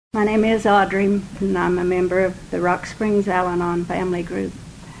My name is Audrey, and I'm a member of the Rock Springs Al-Anon family group.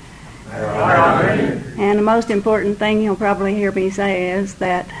 And the most important thing you'll probably hear me say is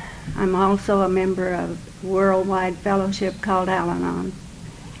that I'm also a member of a worldwide fellowship called Al-Anon,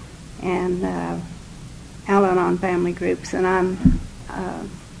 and Al-Anon family groups, and I'm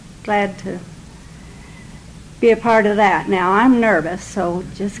glad to be a part of that. Now, I'm nervous, so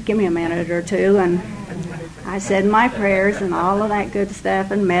just give me a minute or two, and I said my prayers and all of that good stuff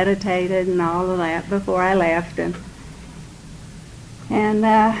and meditated and all of that before I left, and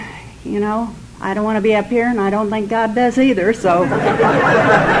you know, I don't want to be up here, and I don't think God does either, so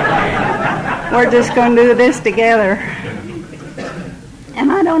we're just going to do this together.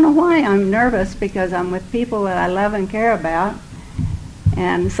 And I don't know why I'm nervous, because I'm with people that I love and care about,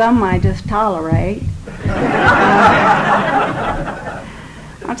 and some I just tolerate.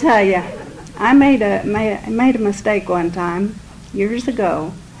 I'll tell you, I made a mistake one time, years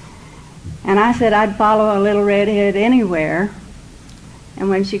ago, and I said I'd follow a little redhead anywhere. And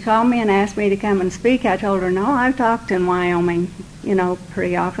when she called me and asked me to come and speak, I told her, no, I've talked in Wyoming, you know,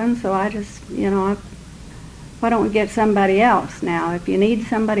 pretty often, so I just, you know, why don't we get somebody else now? If you need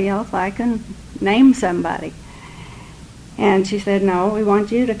somebody else, I can name somebody. And she said, no, we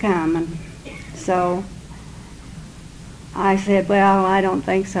want you to come. And so I said, well, I don't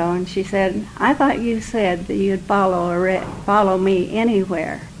think so. And she said, I thought you said that you'd follow me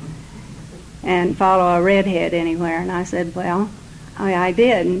anywhere and follow a redhead anywhere. And I said, well, I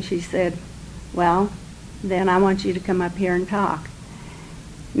did. And she said, well, then I want you to come up here and talk.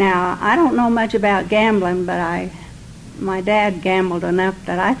 Now, I don't know much about gambling, but my dad gambled enough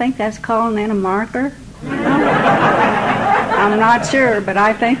that I think that's calling in a marker. I'm not sure, but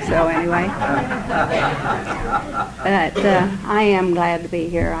I think so anyway. But I am glad to be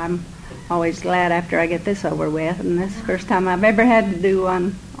here. I'm always glad after I get this over with, and this is the first time I've ever had to do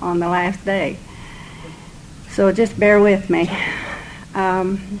one on the last day. So just bear with me.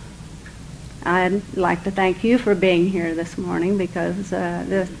 I'd like to thank you for being here this morning, because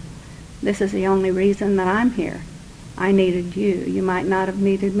this is the only reason that I'm here. I needed you. You might not have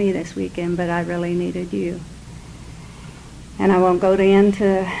needed me this weekend, but I really needed you. And I won't go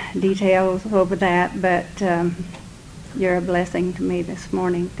into details over that, but you're a blessing to me this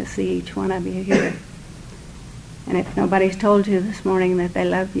morning to see each one of you here. And if nobody's told you this morning that they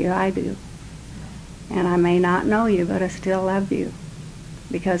love you, I do. And I may not know you, but I still love you,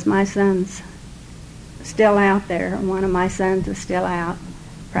 because my son's still out there. One of my sons is still out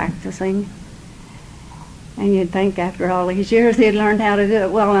practicing. And you'd think after all these years he'd learned how to do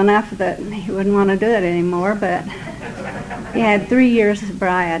it well enough that he wouldn't want to do it anymore, but he had 3 years of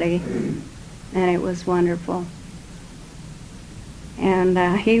sobriety, and it was wonderful. And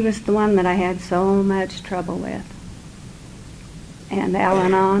he was the one that I had so much trouble with. And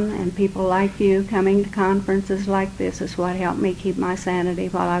Al-Anon and people like you coming to conferences like this is what helped me keep my sanity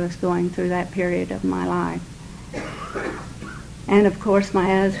while I was going through that period of my life. And of course my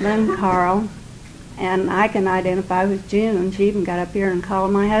husband, Carl, and I can identify with June. She even got up here and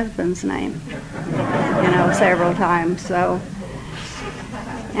called my husband's name, you know, several times. So,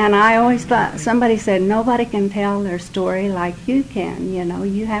 and I always thought, somebody said, nobody can tell their story like you can. You know,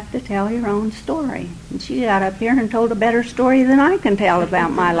 you have to tell your own story. And she got up here and told a better story than I can tell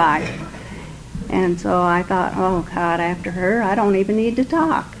about my life. And so I thought, oh, God, after her, I don't even need to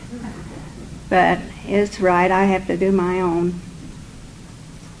talk. But it's right, I have to do my own.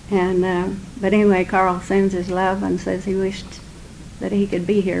 And but anyway, Carl sends his love and says he wished that he could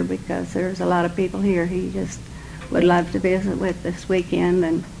be here, because there's a lot of people here he just would love to visit with this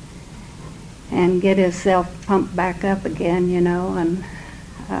weekend and get himself pumped back up again, you know. And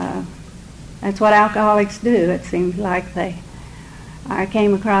that's what alcoholics do. It seems like I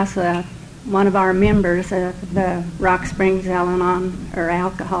came across one of our members of the Rock Springs Al-Anon, or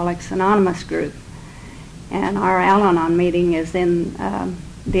Alcoholics Anonymous group, and our Al-Anon meeting is in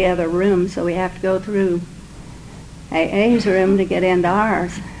the other room, so we have to go through AA's room to get into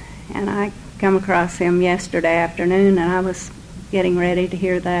ours. And I come across him yesterday afternoon, and I was getting ready to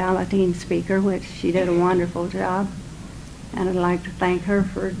hear the Alateen speaker, which she did a wonderful job, and I'd like to thank her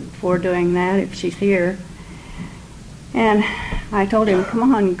for doing that if she's here. And I told him,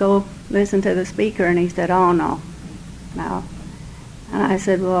 come on, go listen to the speaker, and he said, oh, no. And I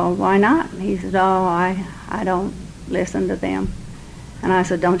said, well, why not? And he said, oh, I don't listen to them. And I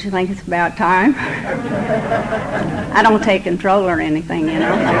said, don't you think it's about time? I don't take control or anything, you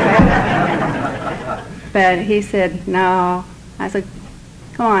know. But he said, no. I said,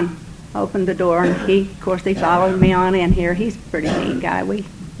 come on, open the door. And of course, he followed me on in here. He's a pretty neat guy. We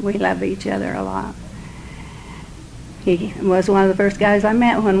love each other a lot. He was one of the first guys I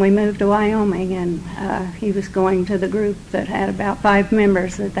met when we moved to Wyoming, and he was going to the group that had about 5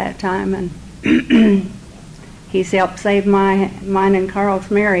 members at that time, and he's helped save mine and Carl's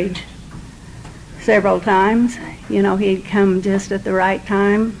marriage several times. You know, he'd come just at the right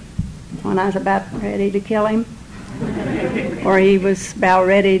time when I was about ready to kill him, or he was about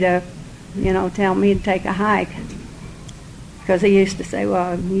ready to, you know, tell me to take a hike. Because he used to say,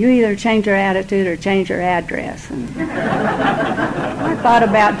 well, you either change your attitude or change your address. And I thought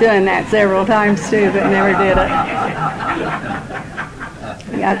about doing that several times too, but never did it.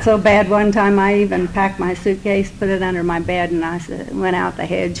 It got so bad one time I even packed my suitcase, put it under my bed, and I went out the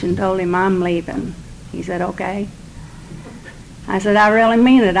hedge and told him I'm leaving. He said, okay. I said, I really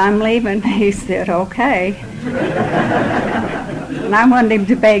mean it, I'm leaving. He said, okay. And I wanted him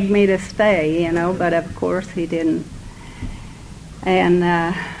to beg me to stay, you know, but of course he didn't.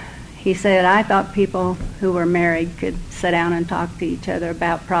 And he said, I thought people who were married could sit down and talk to each other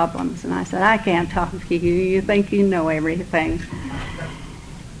about problems. And I said, I can't talk to you. You think you know everything.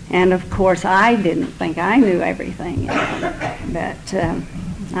 And of course, I didn't think I knew everything. But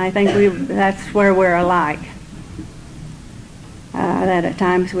I think that's where we're alike. That at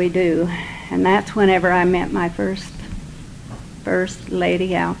times we do. And that's whenever I met my first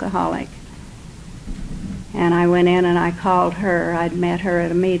lady alcoholic. And I went in and I called her. I'd met her at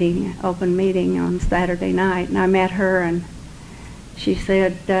a meeting, open meeting on Saturday night, and I met her, and she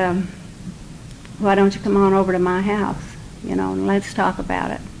said, why don't you come on over to my house, you know, and let's talk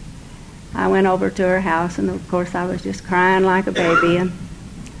about it. I went over to her house, and of course I was just crying like a baby, and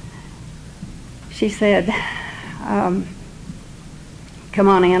she said, come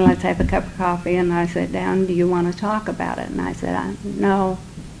on in, let's have a cup of coffee. And I sat down, do you want to talk about it? And I said, no,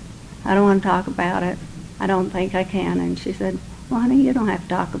 I don't want to talk about it. I don't think I can. And she said, well, honey, you don't have to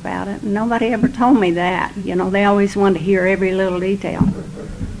talk about it. And nobody ever told me that. You know, they always wanted to hear every little detail.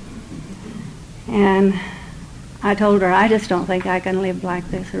 And I told her, I just don't think I can live like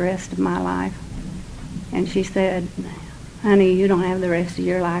this the rest of my life. And she said, honey, you don't have the rest of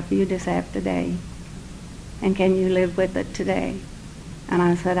your life. You just have today. And can you live with it today? And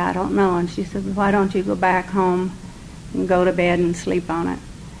I said, I don't know. And she said, well, why don't you go back home and go to bed and sleep on it?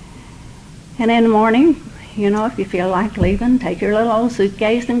 And in the morning, you know, if you feel like leaving, take your little old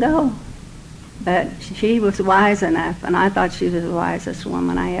suitcase and go. But she was wise enough, and I thought she was the wisest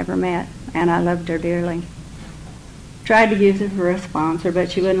woman I ever met, and I loved her dearly. Tried to use her for a sponsor, but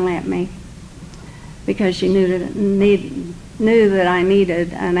she wouldn't let me because she knew that I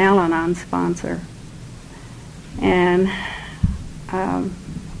needed an Al-Anon sponsor. And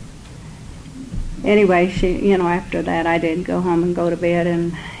anyway, she, you know, after that I did go home and go to bed,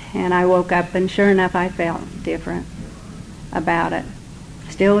 and I woke up, and sure enough, I felt different about it.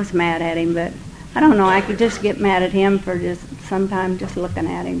 Still was mad at him, but I don't know, I could just get mad at him for just sometimes just looking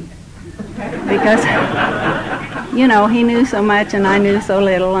at him. Because, you know, he knew so much and I knew so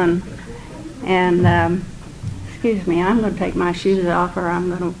little, and excuse me, I'm going to take my shoes off or I'm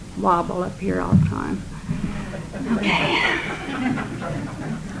going to wobble up here all the time. Okay.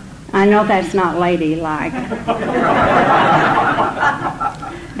 I know that's not ladylike.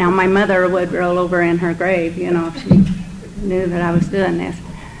 Now, my mother would roll over in her grave, you know, if she knew that I was doing this.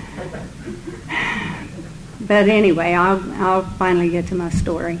 But anyway, I'll finally get to my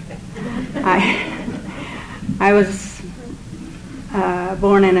story. I was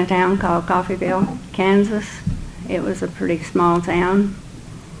born in a town called Coffeyville, Kansas. It was a pretty small town.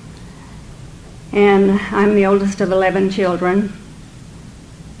 And I'm the oldest of 11 children.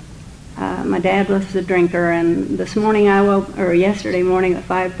 My dad was a drinker, and yesterday morning at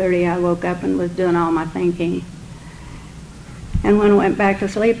 5:30 I woke up and was doing all my thinking. And when I went back to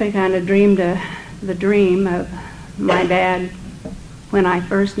sleep, I kind of dreamed the dream of my dad when I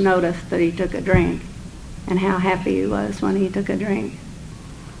first noticed that he took a drink and how happy he was when he took a drink.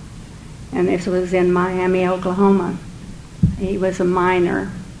 And this was in Miami, Oklahoma. He was a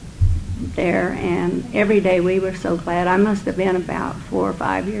miner there, and every day we were so glad. I must have been about 4 or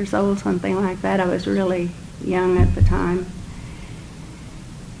 5 years old, something like that. I was really young at the time.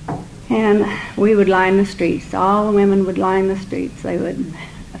 And we would line the streets. All the women would line the streets. They would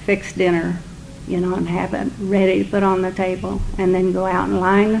fix dinner, you know, and have it ready to put on the table, and then go out and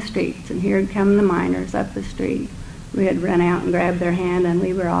line the streets. And here would come the miners up the street. We'd run out and grab their hand, and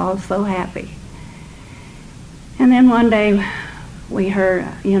we were all so happy. And then one day, I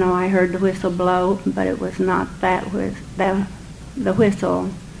heard the whistle blow, but it was not the whistle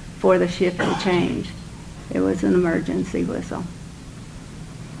for the shift to change. It was an emergency whistle.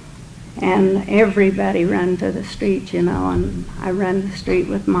 And everybody ran to the street, you know, and I ran the street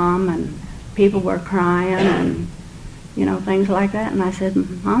with Mom, and people were crying, and things like that. And I said,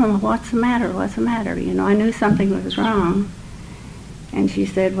 Mama, what's the matter? What's the matter? I knew something was wrong. And she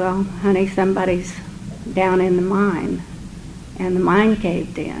said, well, honey, somebody's down in the mine, and the mine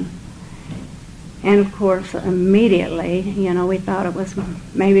caved in. And of course, immediately, we thought it was,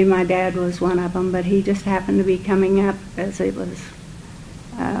 maybe my dad was one of them, but he just happened to be coming up as it was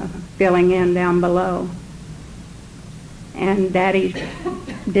filling in down below. And Daddy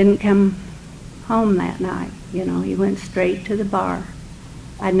didn't come home that night. He went straight to the bar.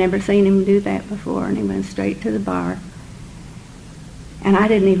 I'd never seen him do that before, and he went straight to the bar. And I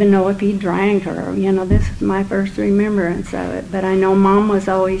didn't even know if he drank or, this is my first remembrance of it. But I know Mom was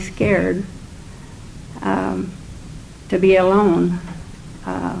always scared to be alone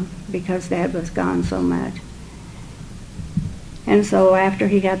because Dad was gone so much. And so after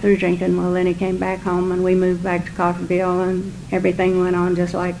he got through drinking, well, then he came back home, and we moved back to Coffeyville, and everything went on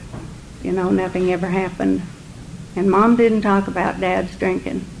just like, nothing ever happened. And Mom didn't talk about Dad's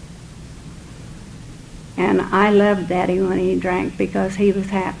drinking. And I loved Daddy when he drank because he was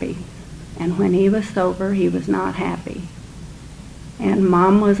happy. And when he was sober, he was not happy. And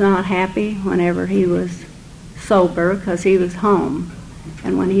Mom was not happy whenever he was sober because he was home.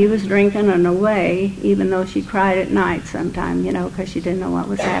 And when he was drinking and away, even though she cried at night sometime, because she didn't know what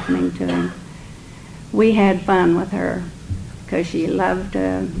was happening to him, we had fun with her because she loved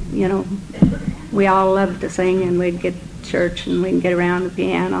to, we all loved to sing, and we'd get to church and we'd get around the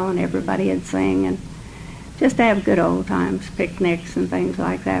piano and everybody would sing and just have good old times, picnics and things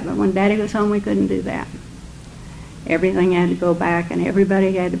like that. But when Daddy was home, we couldn't do that. Everything had to go back, and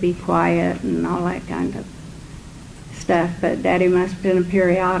everybody had to be quiet and all that kind of stuff. But Daddy must have been a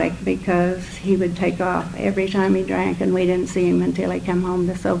periodic because he would take off every time he drank, and we didn't see him until he come home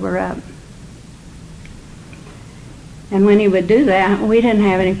to sober up. And when he would do that, we didn't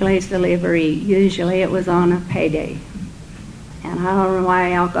have any place to live or eat. Usually it was on a payday. And I don't know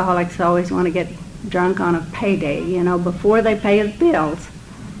why alcoholics always want to get drunk on a payday, before they pay the bills.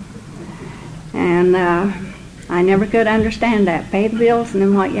 And I never could understand that. Pay the bills, and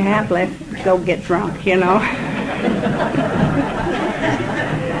then what you have left, go get drunk,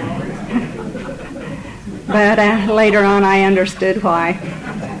 But later on I understood why.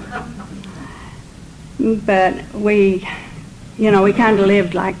 But we kind of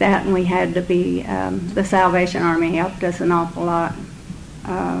lived like that, and we had to be, the Salvation Army helped us an awful lot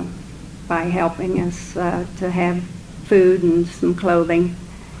by helping us to have food and some clothing.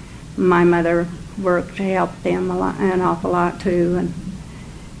 My mother worked to help them an awful lot too.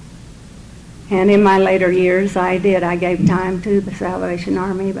 And in my later years, I gave time to the Salvation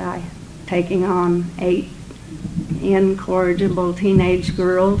Army by taking on 8 incorrigible teenage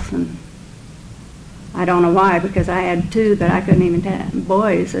girls, and I don't know why, because I had 2 that I couldn't even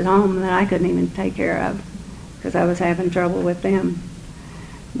boys at home that I couldn't even take care of because I was having trouble with them.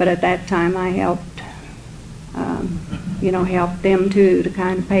 But at that time, I helped, help them too, to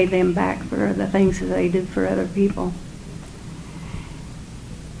kind of pay them back for the things that they did for other people.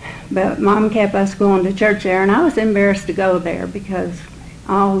 But Mom kept us going to church there, and I was embarrassed to go there because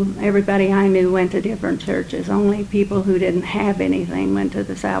everybody I knew went to different churches. Only people who didn't have anything went to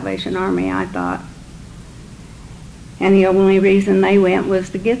the Salvation Army, I thought. And the only reason they went was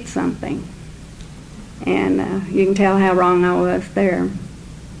to get something. And you can tell how wrong I was there.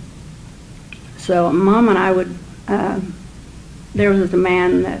 So Mom and I would, there was a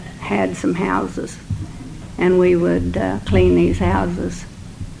man that had some houses, and we would clean these houses.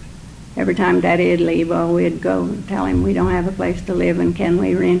 Every time Daddy would leave, we'd go and tell him we don't have a place to live, and can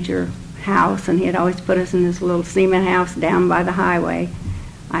we rent your house? And he'd always put us in this little cement house down by the highway.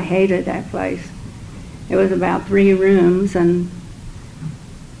 I hated that place. It was about 3 rooms, and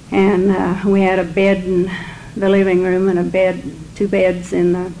we had a bed in the living room and 2 beds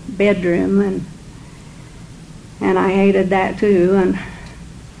in the bedroom, and I hated that too. And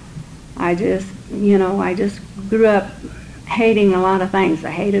I just grew up hating a lot of things.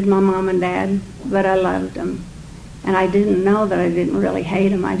 I hated my mom and dad, but I loved them. And I didn't know that I didn't really hate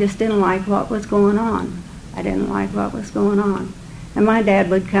them. I just didn't like what was going on. I didn't like what was going on. And my dad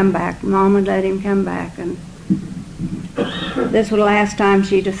would come back. Mom would let him come back. And this was the last time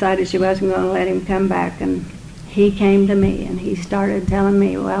she decided she wasn't going to let him come back. And he came to me, and he started telling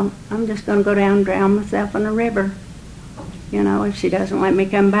me, well, I'm just going to go down and drown myself in the river. If she doesn't let me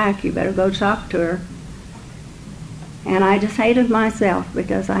come back, you better go talk to her. And I just hated myself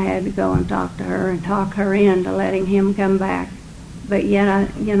because I had to go and talk to her and talk her into letting him come back. But yet,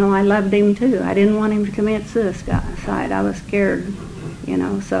 I loved him too. I didn't want him to commit suicide. I was scared,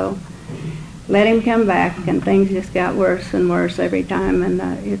 so let him come back, and things just got worse and worse every time, and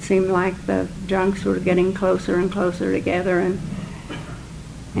it seemed like the drunks were getting closer and closer together,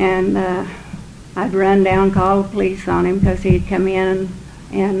 and I'd run down, call the police on him because he'd come in,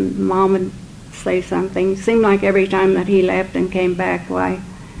 and Mom would say something. It seemed like every time that he left and came back, why,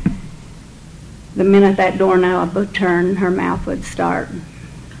 the minute that doorknob would turn, her mouth would start.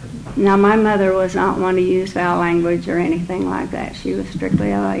 Now, my mother was not one to use foul language or anything like that. She was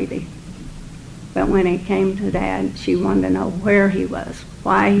strictly a lady. But when it came to Dad, she wanted to know where he was,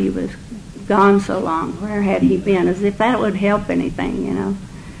 why he was gone so long, where had he been, as if that would help anything, you know,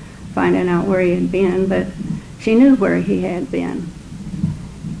 finding out where he had been. But she knew where he had been.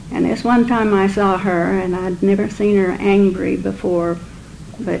 And this one time I saw her, and I'd never seen her angry before,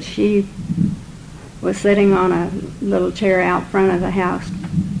 but she was sitting on a little chair out front of the house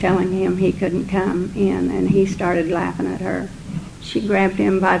telling him he couldn't come in, and he started laughing at her. She grabbed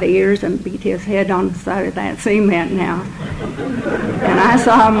him by the ears and beat his head on the side of that cement now. And I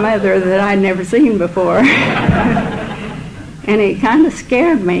saw a mother that I'd never seen before. And it kind of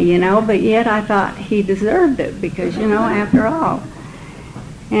scared me, you know, but yet I thought he deserved it because, you know, after all.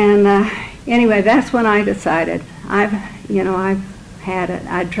 And anyway, that's when I decided I've had it.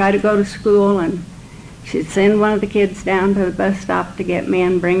 I'd try to go to school, and she'd send one of the kids down to the bus stop to get me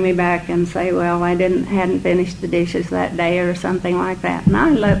and bring me back and say, well, I hadn't finished the dishes that day or something like that. And I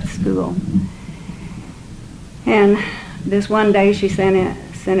loved school. And this one day she sent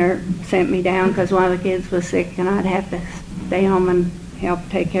me down because one of the kids was sick, and I'd have to stay home and help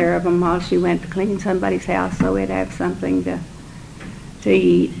take care of them while she went to clean somebody's house so we'd have something to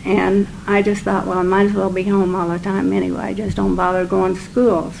eat. And I just thought, well, I might as well be home all the time anyway. Just don't bother going to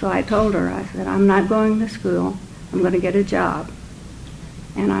school. So I told her, I said, I'm not going to school. I'm going to get a job.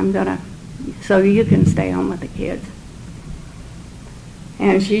 And so you can stay home with the kids.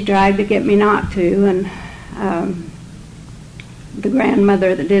 And she tried to get me not to, and the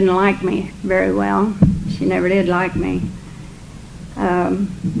grandmother that didn't like me very well, she never did like me,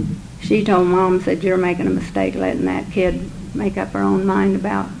 she told Mom, said, you're making a mistake letting that kid make up her own mind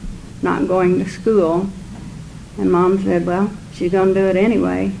about not going to school. And Mom said, well, she's going to do it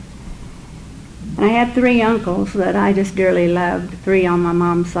anyway. And I had 3 uncles that I just dearly loved, 3 on my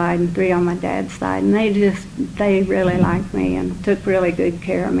mom's side and 3 on my dad's side, and they really liked me and took really good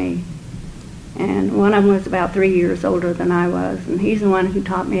care of me. And one of them was about 3 years older than I was, and he's the one who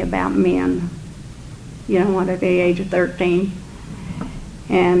taught me about men, you know, at the age of 13.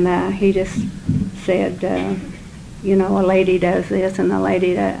 And he just said, you know, a lady does this, and a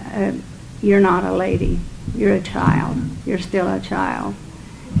lady, you're not a lady. You're a child. You're still a child.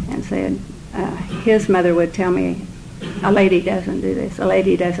 And said, his mother would tell me, a lady doesn't do this. A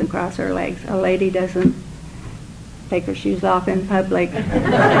lady doesn't cross her legs. A lady doesn't take her shoes off in public.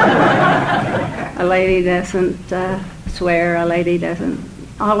 A lady doesn't swear. A lady doesn't,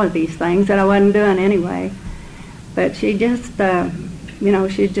 all of these things that I wasn't doing anyway. But she just, you know,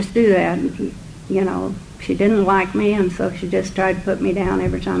 she'd just do that, you know. She didn't like me, and so she just tried to put me down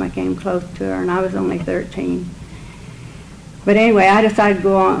every time I came close to her, and I was only 13. But anyway, I decided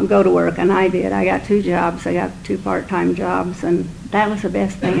to go to work, and I did. I got 2 jobs. I got 2 part-time jobs, and that was the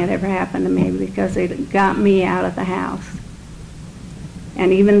best thing that ever happened to me because it got me out of the house.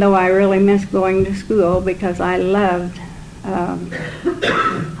 And even though I really missed going to school because I loved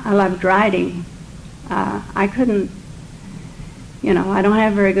writing, I couldn't, you know, I don't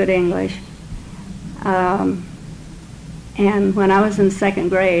have very good English. And when I was in 2nd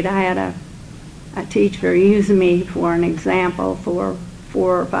grade, I had a teacher use me for an example for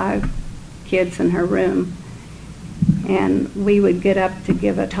 4 or 5 kids in her room. And we would get up to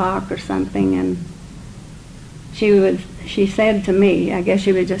give a talk or something, and she said to me, I guess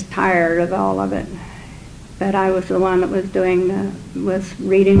she was just tired of all of it, that I was the one that was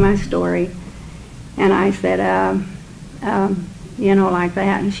reading my story. And I said, you know, like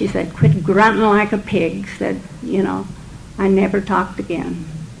that. And she said, quit grunting like a pig. Said, you know, I never talked again.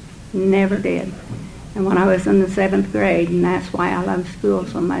 Never did. And when I was in the 7th grade, and that's why I love school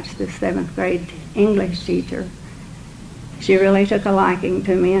so much, this 7th grade English teacher, she really took a liking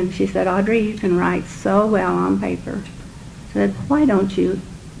to me, and she said, Audrey, you can write so well on paper. I said, why don't you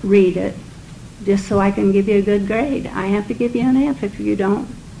read it just so I can give you a good grade? I have to give you an F if you don't.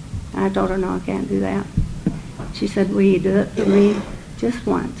 And I told her, no, I can't do that. She said, will you do it for me just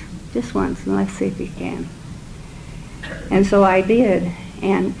once, and let's see if you can. And so I did,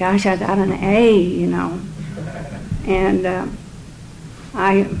 and gosh, I got an A, you know. And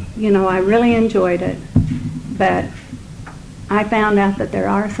I really enjoyed it, but I found out that there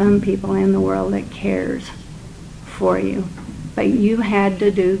are some people in the world that cares for you, but you had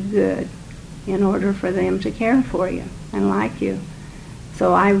to do good. in order for them to care for you and like you.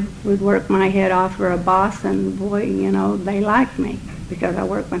 So I would work my head off for a boss, and boy, you know, they liked me because I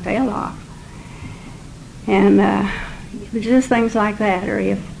worked my tail off. And just things like that, or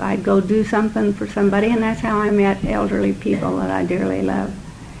if I'd go do something for somebody, and that's how I met elderly people that I dearly love.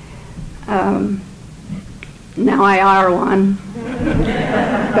 Now I are one,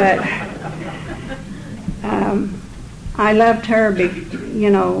 but I loved her,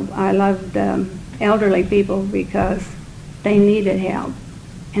 I loved elderly people because they needed help,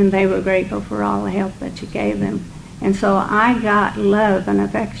 and they were grateful for all the help that you gave them. And so I got love and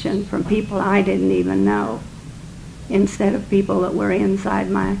affection from people I didn't even know, instead of people that were inside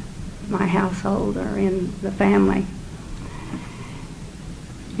my household or in the family.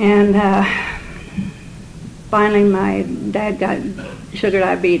 And finally my dad got sugar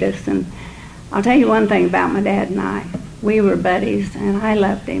diabetes, and I'll tell you one thing about my dad and I. We were buddies, and I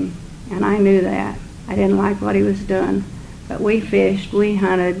loved him, and I knew that. I didn't like what he was doing, but we fished, we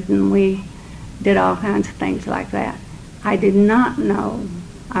hunted, and we did all kinds of things like that. I did not know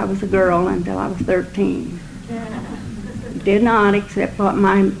I was a girl until I was 13. Did not, except what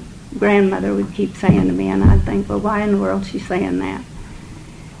my grandmother would keep saying to me, and I'd think, well, why in the world is she saying that?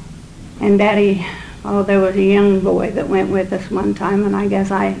 And Daddy, there was a young boy that went with us one time, and I guess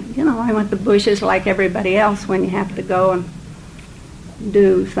I went to bushes like everybody else when you have to go and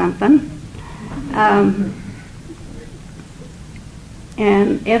do something.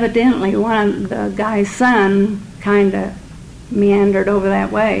 And evidently one of the guy's son kind of meandered over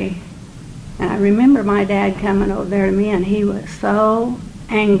that way. And I remember my dad coming over there to me, and he was so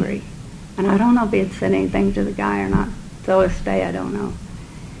angry. And I don't know if he had said anything to the guy or not. So to stay, I don't know.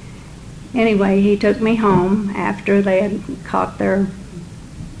 Anyway, he took me home after they had caught their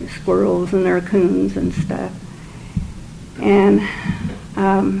squirrels and their coons and stuff. And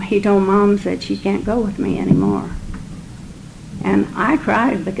he told Mom, said she can't go with me anymore. And I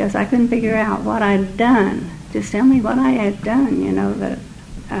cried because I couldn't figure out what I'd done. Just tell me what I had done,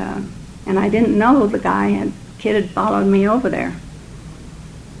 and I didn't know the kid had followed me over there.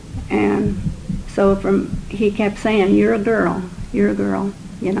 And so he kept saying, you're a girl, you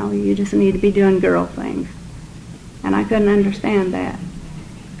just need to be doing girl things. And I couldn't understand that,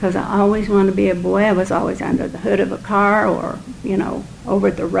 because I always wanted to be a boy. I was always under the hood of a car, or, over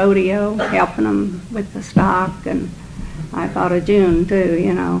at the rodeo, helping them with the stock. And I thought of June,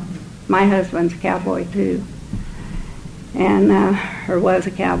 too, My husband's a cowboy, too, and or was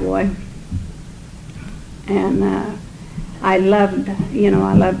a cowboy. And I loved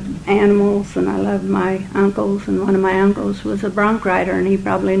animals, and I loved my uncles, and one of my uncles was a bronc rider, and he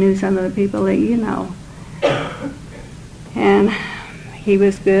probably knew some of the people that you know. And he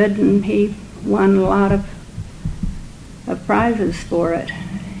was good, and he won a lot of prizes for it.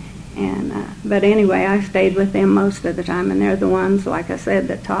 And but anyway, I stayed with them most of the time, and they're the ones, like I said,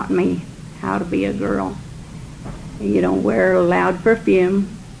 that taught me how to be a girl. You don't wear loud perfume.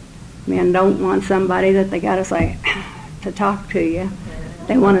 Men don't want somebody that they got to say to talk to you.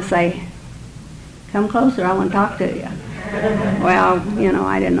 They want to say, come closer, I want to talk to you. Well,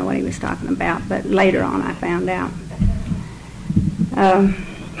 I didn't know what he was talking about, but later on I found out.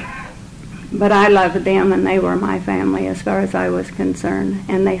 But I loved them, and they were my family as far as I was concerned,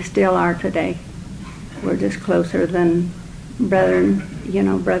 and they still are today. We're just closer than brother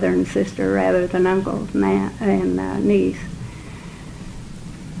and sister rather than uncle and niece.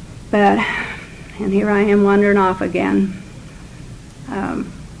 But, and here I am wandering off again.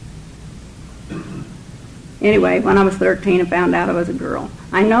 Anyway, when I was 13, I found out I was a girl.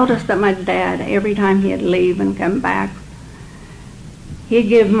 I noticed that my dad, every time he'd leave and come back, he'd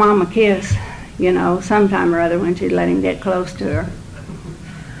give Mom a kiss, sometime or other when she'd let him get close to her.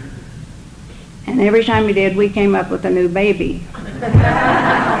 And every time he did, we came up with a new baby.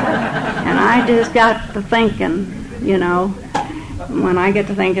 And I just got to thinking, when I get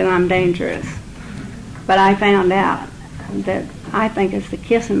to thinking, I'm dangerous. But I found out that I think it's the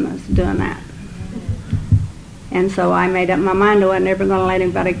kissing that's doing that. And so I made up my mind I wasn't ever going to let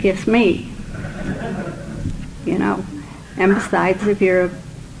anybody kiss me. And besides, if you're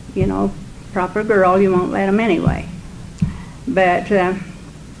a, proper girl, you won't let them anyway. But,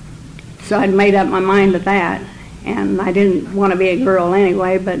 so I'd made up my mind to that. And I didn't want to be a girl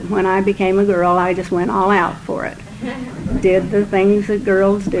anyway, but when I became a girl, I just went all out for it. Did the things that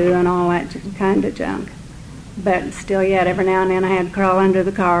girls do and all that kind of junk. But still yet, every now and then I had to crawl under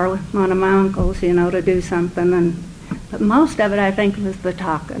the car with one of my uncles, to do something. But most of it, I think, was the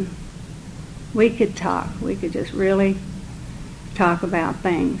talking. We could talk. We could just really talk about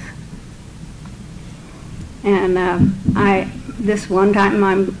things. And this one time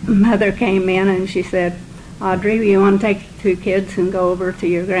my mother came in and she said, Audrey, you want to take the 2 kids and go over to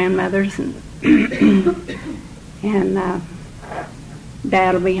your grandmother's and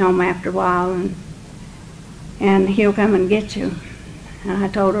Dad will be home after a while and he'll come and get you. And I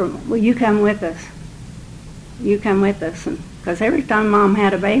told her, well, you come with us. You come with us. Because every time Mom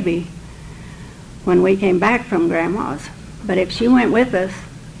had a baby, when we came back from Grandma's, but if she went with us,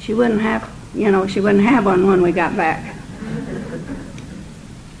 she wouldn't have one when we got back.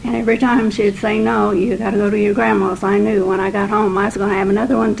 And every time she'd say, no, you got to go to your grandma's, I knew when I got home I was going to have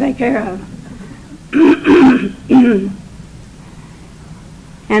another one to take care of.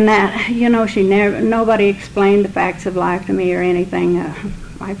 And that, nobody explained the facts of life to me or anything.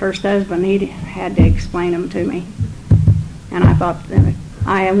 My first husband, he had to explain them to me. And I thought that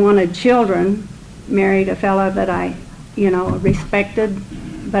I wanted children, married a fellow that I, respected,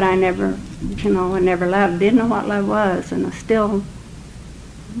 but I never loved, didn't know what love was, and I still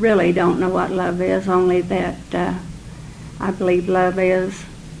really don't know what love is, only that I believe love is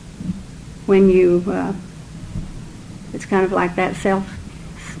when you, it's kind of like that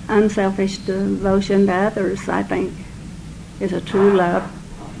unselfish devotion to others, I think, is a true love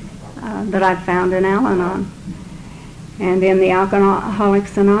that I've found in Al-Anon. And in the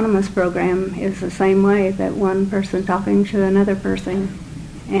Alcoholics Anonymous program is the same way, that one person talking to another person.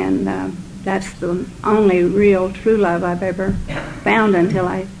 And that's the only real true love I've ever found until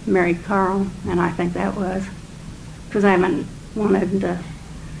I married Carl, and I think that was because I haven't wanted to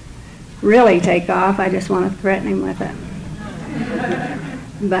really take off. I just want to threaten him with it.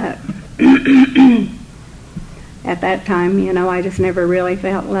 But at that time, I just never really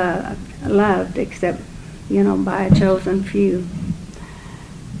felt loved except, by a chosen few.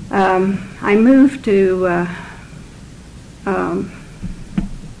 I moved to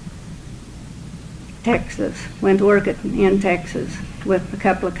Texas, went to work in Texas with a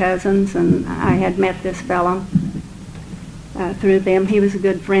couple of cousins, and I had met this fellow through them. He was a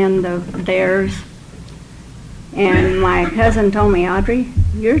good friend of theirs. And my cousin told me, Audrey,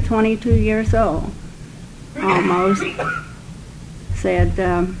 you're 22 years old, almost. Said,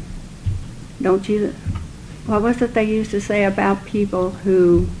 don't you, what was it they used to say about people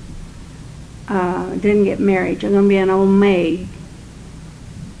who didn't get married? You're going to be an old maid.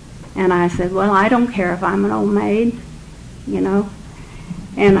 And I said, well, I don't care if I'm an old maid,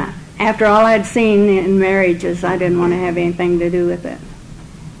 And after all I'd seen in marriages, I didn't want to have anything to do with it.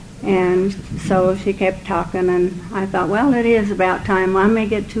 And so she kept talking, and I thought, well, it is about time. I may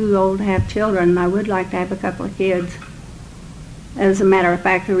get too old to have children, and I would like to have a couple of kids. As a matter of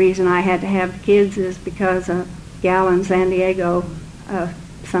fact, the reason I had to have kids is because a gal in San Diego,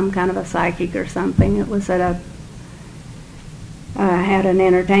 some kind of a psychic or something, it was at had an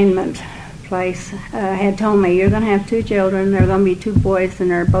entertainment place, had told me, you're going to have 2 children, they're going to be 2 boys, and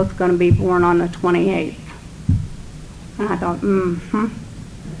they're both going to be born on the 28th. And I thought,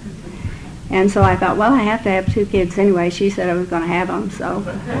 And so I thought, well, I have to have 2 kids anyway. She said I was going to have them, so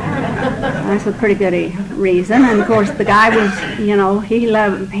that's a pretty good reason. And of course, the guy was,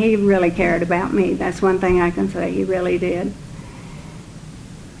 he really cared about me. That's one thing I can say, he really did.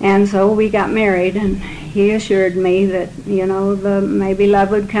 And so we got married, and he assured me that, maybe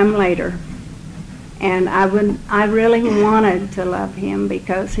love would come later. And I really wanted to love him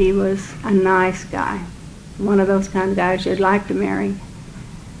because he was a nice guy, one of those kind of guys you'd like to marry.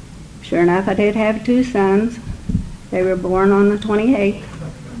 Sure enough, I did have 2 sons. They were born on the 28th,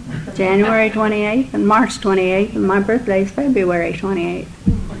 January 28th and March 28th, and my birthday is February 28th.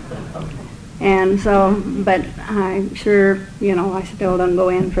 And so, but I'm sure, I still don't go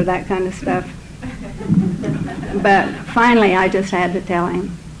in for that kind of stuff. But finally, I just had to tell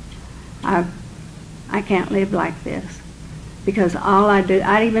him, I can't live like this. Because all I do,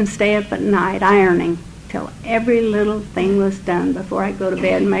 I'd even stay up at night ironing till every little thing was done before I'd go to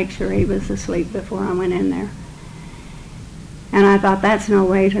bed and make sure he was asleep before I went in there. And I thought, that's no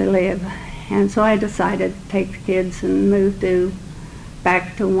way to live. And so I decided to take the kids and move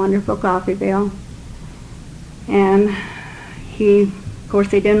back to wonderful Coffeyville. And of course,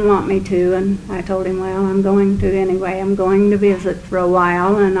 he didn't want me to, and I told him, well, I'm going to anyway. I'm going to visit for a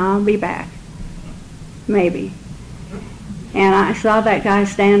while, and I'll be back, maybe. And I saw that guy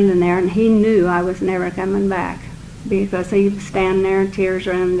standing there, and he knew I was never coming back because he was standing there, tears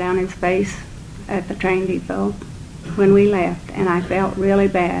running down his face at the train depot when we left, and I felt really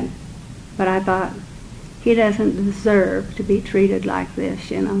bad. But I thought, he doesn't deserve to be treated like this,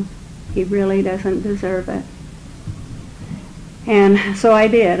 He really doesn't deserve it. And so I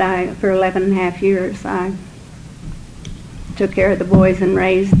did. For 11 and a half years, I took care of the boys and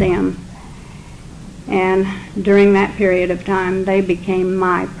raised them. And during that period of time, they became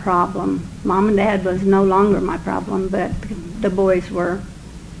my problem. Mom and Dad was no longer my problem, but the boys were.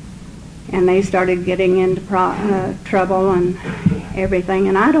 And they started getting into trouble and everything.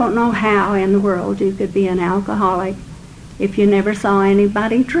 And I don't know how in the world you could be an alcoholic if you never saw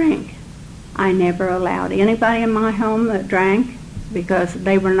anybody drink. I never allowed anybody in my home that drank, because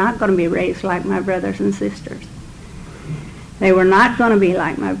they were not going to be raised like my brothers and sisters. They were not going to be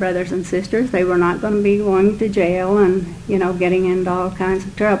like my brothers and sisters. They were not going to be going to jail and, getting into all kinds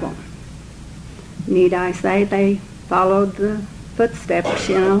of trouble. Need I say, they followed the footsteps,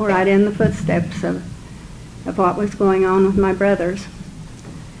 right in the footsteps of what was going on with my brothers.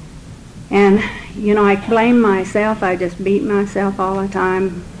 And, I blame myself. I just beat myself all the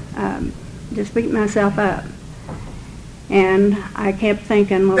time, just beat myself up. And I kept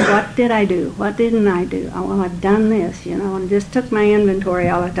thinking, well, what did I do? What didn't I do? Oh, well, I've done this, and just took my inventory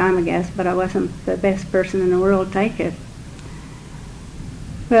all the time, I guess, but I wasn't the best person in the world to take it.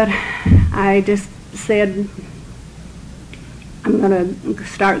 But I just said, I'm going to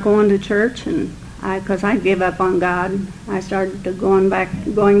start going to church, and because I give up on God, I started going back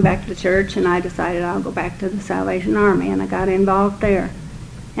to church, and I decided I'll go back to the Salvation Army, and I got involved there.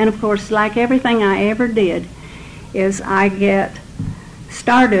 And of course, like everything I ever did, is I get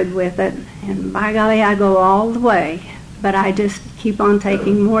started with it, and by golly, I go all the way, but I just keep on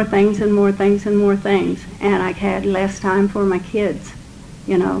taking more things and more things and more things, and I had less time for my kids,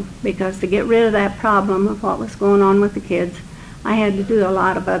 because to get rid of that problem of what was going on with the kids, I had to do a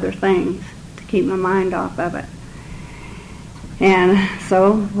lot of other things to keep my mind off of it. And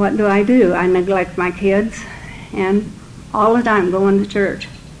so what do? I neglect my kids, and all the time going to church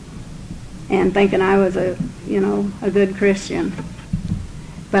and thinking I was a good Christian.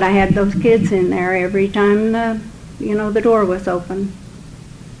 But I had those kids in there every time the door was open.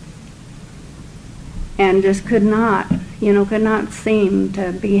 And just could not seem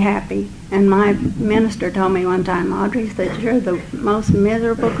to be happy. And my minister told me one time, Audrey, that you're the most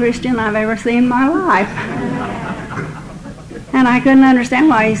miserable Christian I've ever seen in my life. And I couldn't understand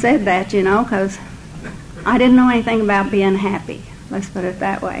why he said that, because I didn't know anything about being happy. Let's put it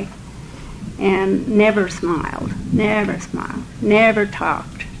that way. And never smiled, never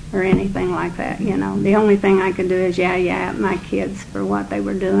talked or anything like that, The only thing I could do is at my kids for what they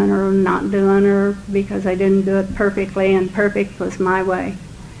were doing or not doing, or because I didn't do it perfectly, and perfect was my way.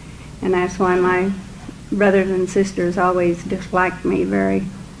 And that's why my brothers and sisters always disliked me very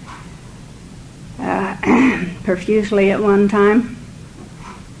profusely at one time,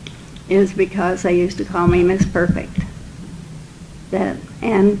 is because they used to call me Miss Perfect.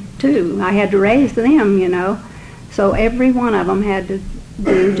 And two, I had to raise them, so every one of them had to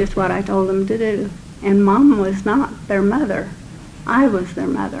do just what I told them to do. And Mom was not their mother. I was their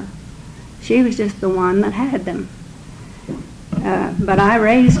mother. She was just the one that had them. But I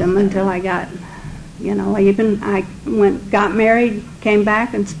raised them until I got, I got married, came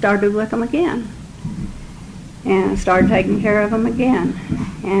back and started with them again. And started taking care of them again.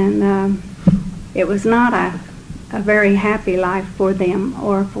 And it was not a very happy life for them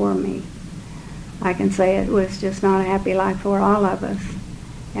or for me. I can say it was just not a happy life for all of us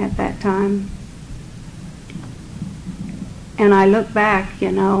at that time. And I look back,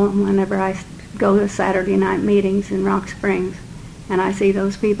 whenever I go to Saturday night meetings in Rock Springs, and I see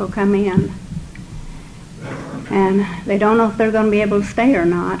those people come in, and they don't know if they're going to be able to stay or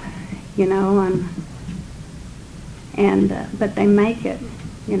not, but they make it,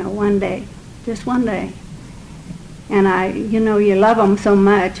 one day, just one day. And you love them so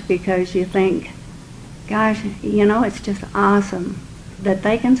much because you think, gosh, it's just awesome that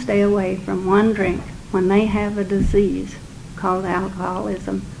they can stay away from one drink when they have a disease called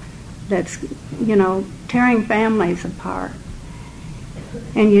alcoholism that's, tearing families apart.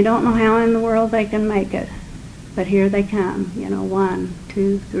 And you don't know how in the world they can make it. But here they come, 1,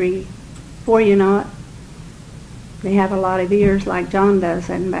 2, 3, 4, it. They have a lot of years like John does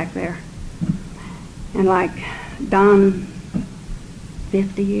sitting back there. And like Don,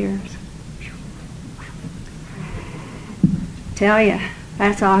 50 years. Tell you,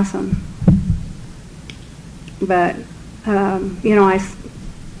 that's awesome. But,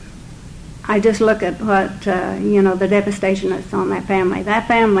 I just look at what, the devastation that's on that family. That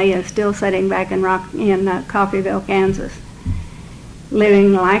family is still sitting back in Coffeyville, Kansas,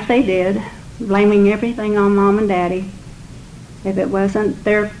 living like they did, blaming everything on Mom and Daddy. If it wasn't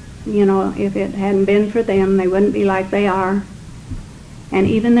their, if it hadn't been for them, they wouldn't be like they are. And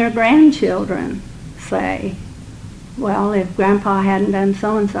even their grandchildren say, well, if Grandpa hadn't done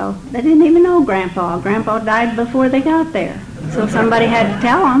so-and-so, they didn't even know Grandpa. Grandpa died before they got there. So somebody had to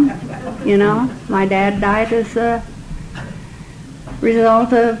tell them. You know, my dad died as a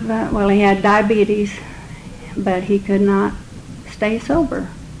result of, well, he had diabetes, but he could not stay sober.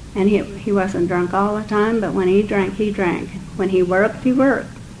 And he wasn't drunk all the time, but when he drank, he drank. When he worked, he worked.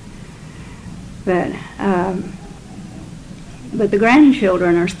 But the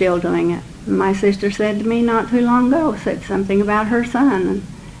grandchildren are still doing it. My sister said to me not too long ago, said something about her son, and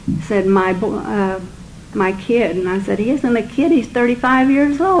said, my kid. And I said, he isn't a kid, he's 35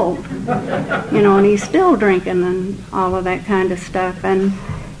 years old. You know, and he's still drinking and all of that kind of stuff. And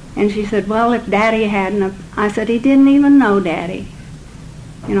she said, well, if Daddy hadn't, I said, he didn't even know Daddy.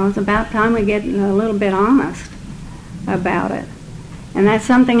 You know, it's about time we get a little bit honest about it. And that's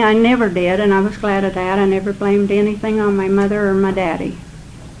something I never did, and I was glad of that. I never blamed anything on my mother or my daddy.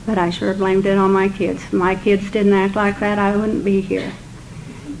 But I sure blamed it on my kids. If my kids didn't act like that, I wouldn't be here.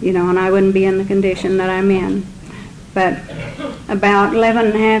 You know, and I wouldn't be in the condition that I'm in. But about 11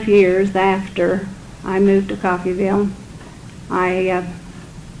 and a half years after I moved to Coffeyville, I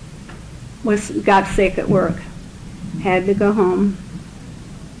got sick at work, had to go home.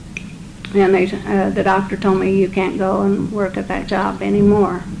 And the doctor told me, you can't go and work at that job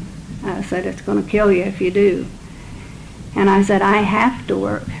anymore. I said, it's going to kill you if you do. And I said, I have to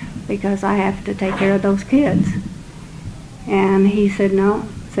work because I have to take care of those kids. And he said, no,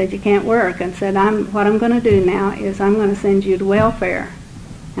 said you can't work. And said, what I'm going to do now is I'm going to send you to welfare.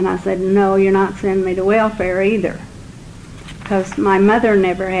 And I said, no, you're not sending me to welfare either. Because my mother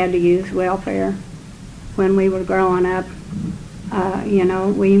never had to use welfare when we were growing up. You know,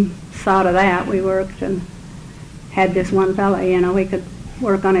 we saw to that. We worked and had this one fella, you know, we could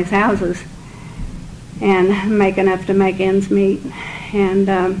work on his houses and make enough to make ends meet. And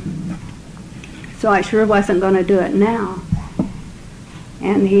so I sure wasn't going to do it now.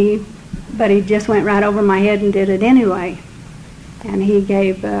 And but he just went right over my head and did it anyway. And he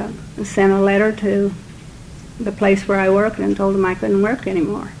sent a letter to the place where I worked and told him I couldn't work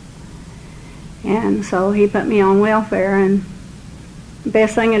anymore. And so he put me on welfare, and the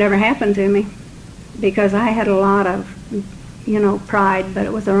best thing that ever happened to me, because I had a lot of, you know, pride, but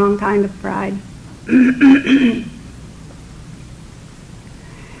it was the wrong kind of pride.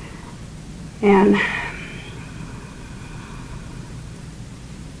 And,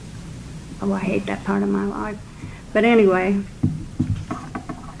 oh, I hate that part of my life. But anyway,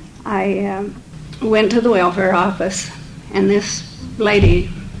 I went to the welfare office, and this lady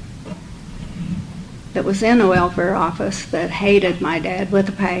that was in the welfare office that hated my dad with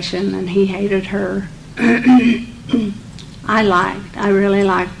a passion, and he hated her. I really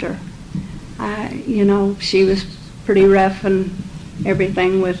liked her. You know, she was pretty rough and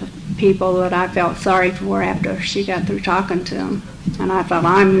everything with people that I felt sorry for after she got through talking to them. And I thought,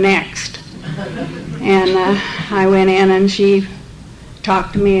 I'm next. And I went in and she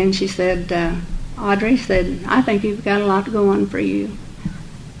talked to me and she said, Audrey said, I think you've got a lot going for you.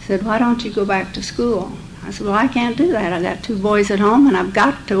 Said, why don't you go back to school? I said, well, I can't do that. I got 2 boys at home and I've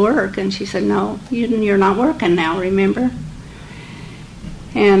got to work. And she said, no, you're not working now, remember?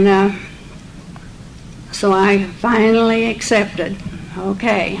 And so I finally accepted,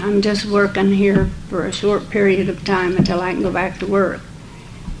 okay, I'm just working here for a short period of time until I can go back to work.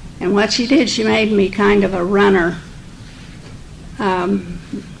 And what she did, she made me kind of a runner.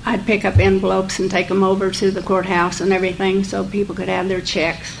 I'd pick up envelopes and take them over to the courthouse and everything so people could have their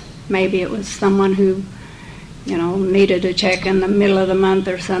checks. Maybe it was someone who, you know, needed a check in the middle of the month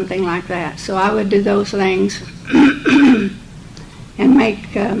or something like that. So I would do those things and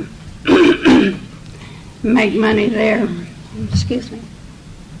make money there. Excuse me.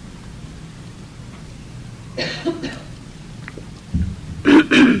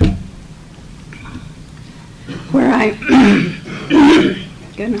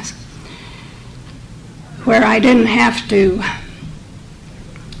 Where I didn't have to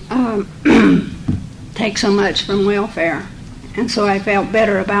take so much from welfare, and so I felt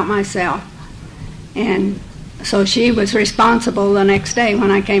better about myself. And so she was responsible the next day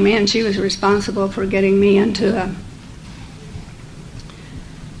when I came in. She was responsible for getting me into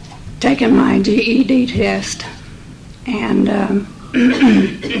taking my GED test and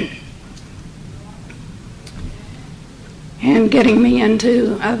and getting me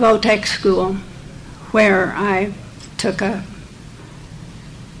into a VOTEC school where I took a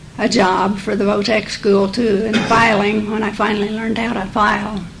job for the VOTEC school too in filing when I finally learned how to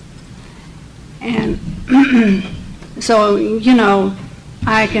file. And so, you know,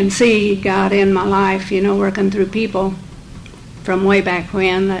 I can see God in my life, you know, working through people from way back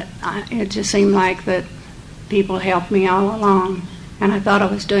when, that it just seemed like that people helped me all along, and I thought I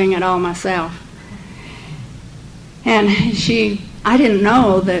was doing it all myself. And she I didn't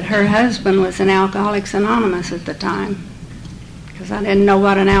know that her husband was in Alcoholics Anonymous at the time, because I didn't know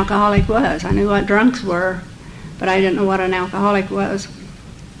what an alcoholic was. I knew what drunks were, but I didn't know what an alcoholic was.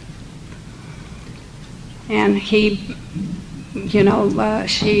 And he,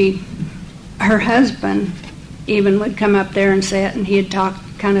 her husband even would come up there and sit, and he'd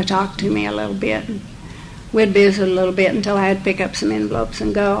kind of talk to me a little bit. And we'd visit a little bit until I had to pick up some envelopes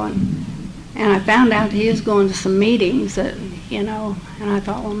and go. And I found out he was going to some meetings that, and I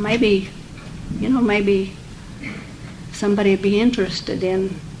thought, well, maybe somebody would be interested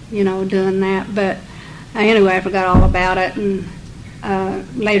in, doing that. But anyway, I forgot all about it. And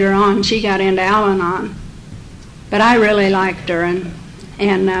later on, she got into Al-Anon. But I really liked her, and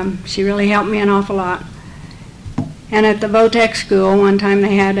she really helped me an awful lot. And at the Votech school, one time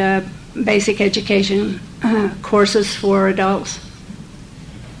they had basic education courses for adults.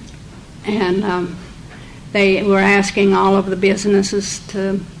 And they were asking all of the businesses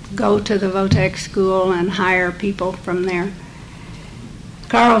to go to the Votech school and hire people from there.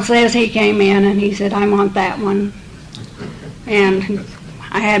 Carl says he came in and he said, I want that one. And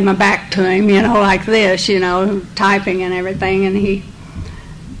I had my back to him, like this, typing and everything, and he,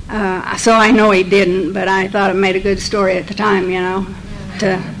 so I know he didn't, but I thought it made a good story at the time,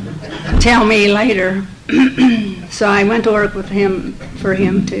 to tell me later. So I went to work with him, for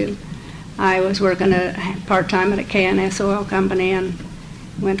him too. I was working part-time at a KNS oil company and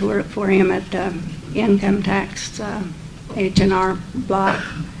went to work for him at income tax H&R Block.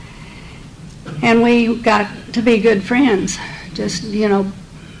 And we got to be good friends, just,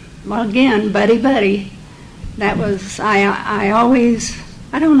 well, again, buddy. That was, I always,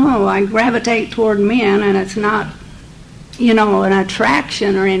 I don't know, I gravitate toward men, and it's not, an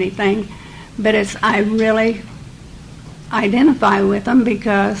attraction or anything, but I really identify with them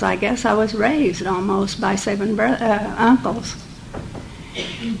because I guess I was raised almost by 7 uncles.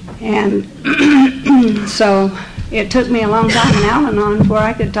 And so it took me a long time in Al-Anon before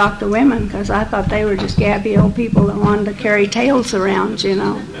I could talk to women, because I thought they were just gabby old people that wanted to carry tales around,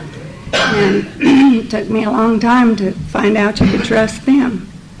 And it took me a long time to find out you could trust them.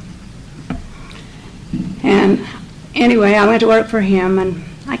 And anyway, I went to work for him, and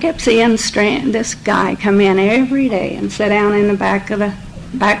I kept seeing this guy come in every day and sit down in the back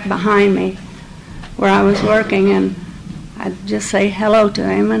behind me where I was working, and I'd just say hello to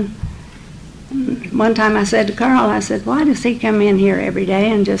him. And one time I said to Carl, I said, why does he come in here every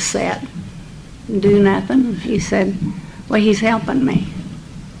day and just sit and do nothing? He said, well, he's helping me.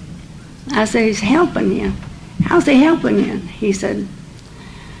 I said, he's helping you? How's he helping you? He said,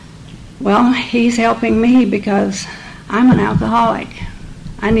 well, he's helping me because I'm an alcoholic.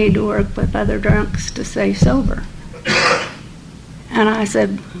 I need to work with other drunks to stay sober. And I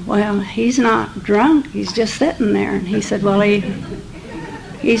said, well, he's not drunk, he's just sitting there. And he said, well,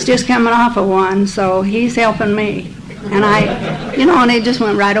 he's just coming off of one, so he's helping me. And and it just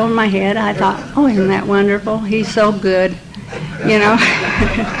went right over my head. I thought, oh, isn't that wonderful? He's so good,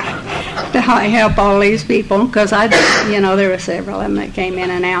 to help all these people, because there were several of them that came in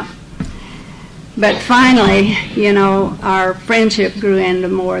and out. But finally, our friendship grew into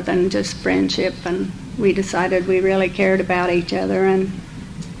more than just friendship, and we decided we really cared about each other. And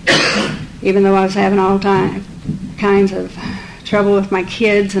even though I was having all kinds of trouble with my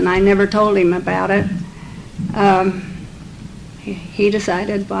kids, and I never told him about it, he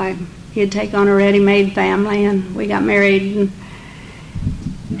decided he'd take on a ready-made family, and we got married and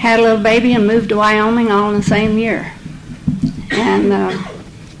had a little baby and moved to Wyoming all in the same year. And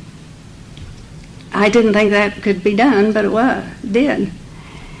I didn't think that could be done, but it did.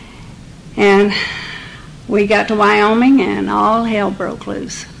 And we got to Wyoming, and all hell broke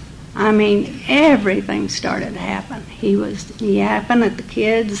loose. I mean, everything started to happen. He was yapping at the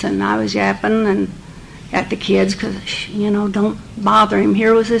kids, and I was yapping at the kids because, don't bother him.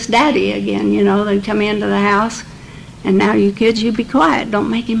 Here was this daddy again, they'd come into the house, and now you kids, you be quiet. Don't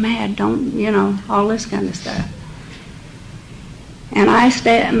make him mad. Don't, all this kind of stuff. And I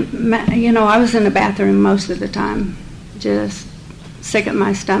was in the bathroom most of the time, just sick at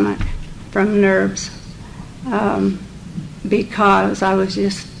my stomach from nerves, because I was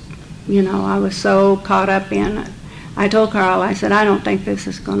just, I was so caught up in it. I told Carl, I said, I don't think this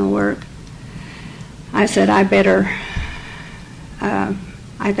is going to work. I said, I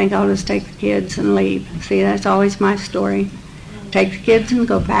think I'll just take the kids and leave. See, that's always my story. Take the kids and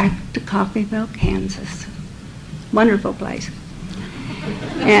go back to Coffeyville, Kansas. Wonderful place.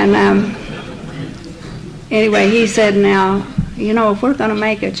 And anyway, he said, now, if we're going to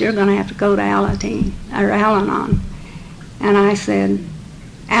make it, you're going to have to go to Al-Anon. And I said,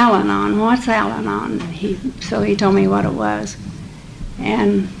 Al-Anon, what's Al-Anon? So he told me what it was.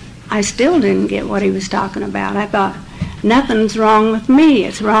 And I still didn't get what he was talking about. I thought, nothing's wrong with me,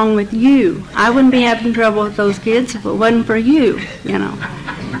 it's wrong with you. I wouldn't be having trouble with those kids if it wasn't for you, you know.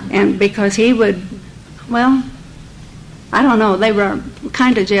 And because he would, well, I don't know, they were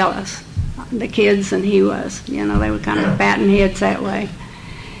kind of jealous, the kids, and he was. You know, they were kind of batting heads that way.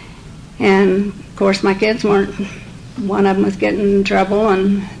 And, of course, my kids weren't. One of them was getting in trouble,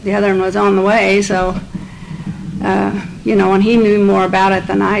 and the other one was on the way, so, you know, and he knew more about it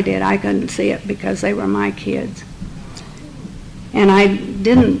than I did. I couldn't see it because they were my kids. And I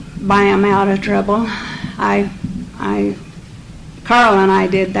didn't buy them out of trouble. Carl and I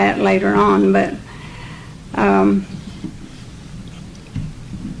did that later on, but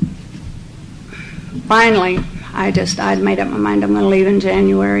finally, I'd made up my mind I'm going to leave in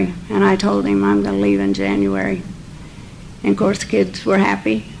January, and I told him I'm going to leave in January. And of course, the kids were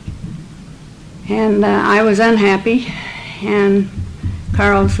happy, and I was unhappy. And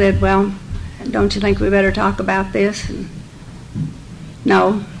Carl said, "Well, don't you think we better talk about this?" And,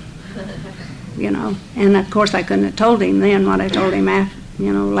 no, you know. And of course, I couldn't have told him then what I told him after,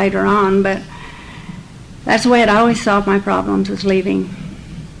 you know, later on. But that's the way I always solved my problems, was leaving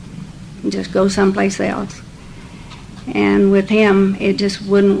and just go someplace else. And with him, it just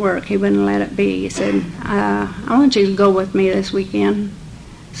wouldn't work. He wouldn't let it be. He said, I want you to go with me this weekend.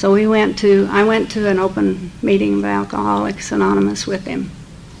 So I went to an open meeting of Alcoholics Anonymous with him,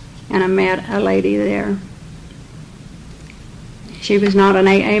 and I met a lady there. She was not an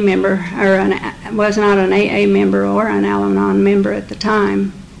AA member, was not an AA member or an Al-Anon member at the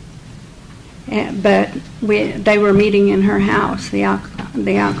time. But they were meeting in her house, the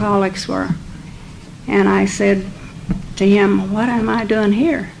alcoholics were. And I said to him, "What am I doing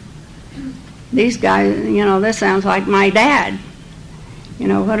here? These guys, you know, this sounds like my dad. You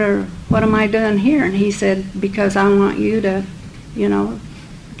know, what am I doing here?" And he said, "Because I want you to, you know,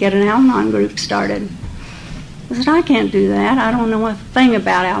 get an Al-Anon group started." I said, "I can't do that. I don't know a thing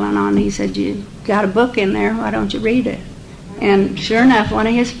about Al-Anon." He said, "You got a book in there. Why don't you read it?" And sure enough, one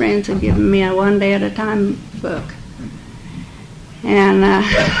of his friends had given me a One Day at a Time book. And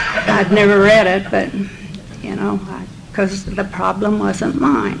I'd never read it, but, you know, because the problem wasn't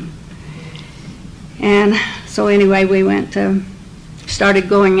mine. And so anyway, we started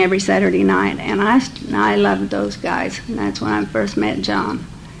going every Saturday night, and I loved those guys. And that's when I first met John.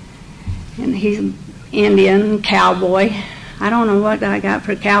 And he's an Indian cowboy. I don't know what I got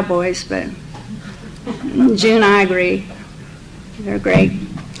for cowboys, but June, I agree. They're great.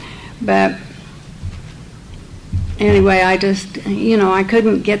 But anyway, I just, you know, I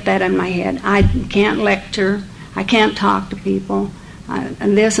couldn't get that in my head. I can't lecture. I can't talk to people.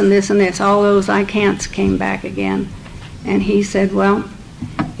 And this and this and this. All those I can'ts came back again. And he said, "Well,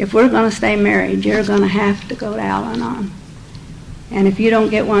 if we're going to stay married, you're going to have to go to Al-Anon. And if you don't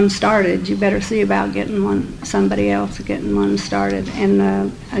get one started, you better see about getting somebody else getting one started." And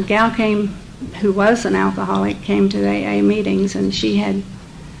a gal came, who was an alcoholic, came to AA meetings, and she had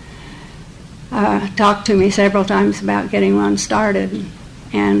talked to me several times about getting one started.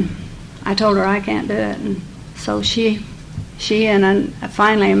 And I told her I can't do it. And so she and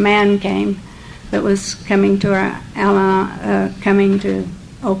finally a man came that was coming to coming to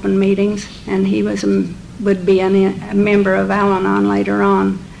open meetings, and he would be a member of Al-Anon later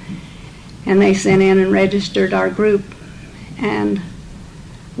on. And they sent in and registered our group, and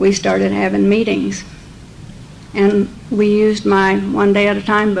we started having meetings. And we used my One Day at a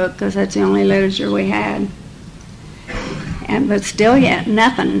Time book because that's the only literature we had. But still yet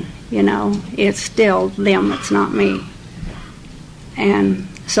nothing, you know. It's still them, it's not me. And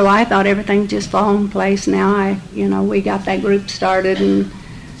so I thought everything just fall in place. Now we got that group started, and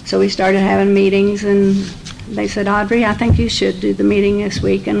so we started having meetings, and they said, "Audrey, I think you should do the meeting this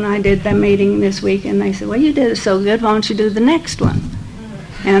week." And I did the meeting this week, and they said, "Well, you did it so good, why don't you do the next one?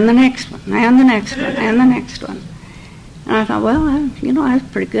 And the next one, and the next one, and the next one." And I thought, well, that's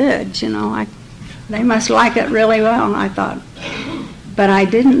pretty good, they must like it really well, I thought. But I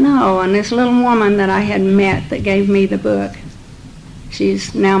didn't know, and this little woman that I had met that gave me the book,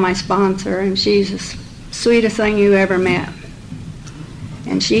 she's now my sponsor, and she's the sweetest thing you ever met.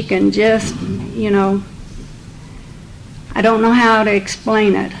 And she can just, I don't know how to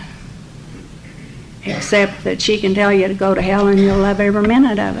explain it, except that she can tell you to go to hell and you'll love every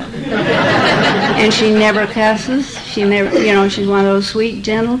minute of it. And she never cusses. She never, she's one of those sweet,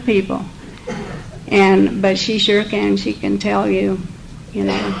 gentle people. But she sure can. She can tell you,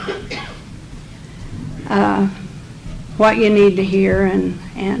 what you need to hear. And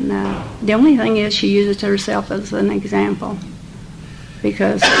the only thing is she uses herself as an example,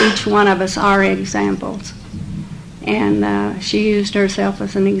 because each one of us are examples. And she used herself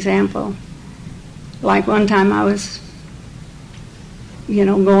as an example. Like one time I was,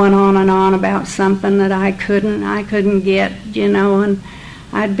 going on and on about something that I couldn't get, and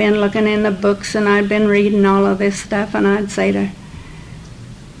I'd been looking in the books and I'd been reading all of this stuff, and I'd say to,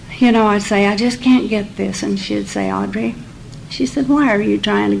 I'd say, I just can't get this. And she'd say, Audrey, she said, why are you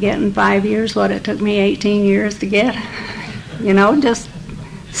trying to get in 5 years what it took me 18 years to get? Just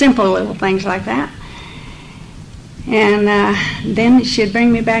simple little things like that. And then she'd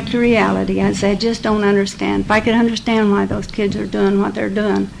bring me back to reality. I'd say, I just don't understand. If I could understand why those kids are doing what they're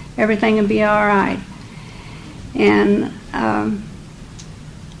doing, everything would be all right. And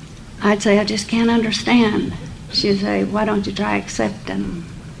I'd say, I just can't understand. She'd say, why don't you try accepting them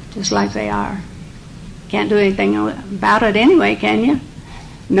just like they are? Can't do anything about it anyway, can you?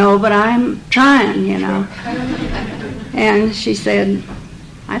 No, but I'm trying, And she said,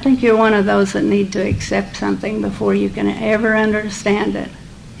 I think you're one of those that need to accept something before you can ever understand it.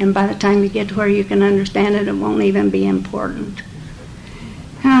 And by the time you get to where you can understand it, it won't even be important.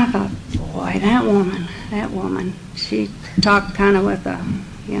 And I thought, boy, that woman, she talked kind of with a,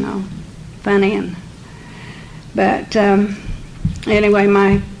 funny. But anyway,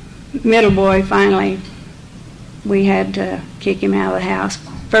 my middle boy finally, we had to kick him out of the house.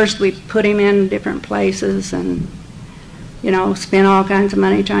 First we put him in different places and spent all kinds of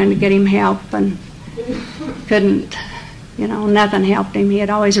money trying to get him help, and couldn't, nothing helped him. He had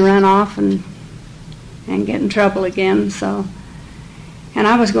always run off and get in trouble again. So, and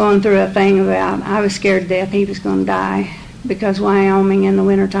I was going through a thing about, I was scared to death he was going to die, because Wyoming in the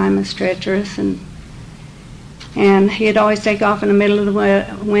wintertime is treacherous, and he'd always take off in the middle of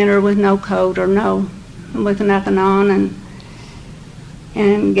the winter with no coat or with nothing on,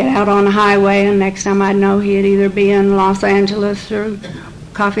 and get out on the highway, and next time I'd know he'd either be in Los Angeles or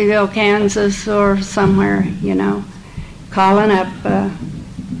Coffeyville, Kansas, or somewhere, calling up,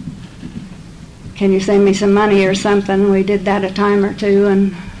 can you send me some money or something? We did that a time or two,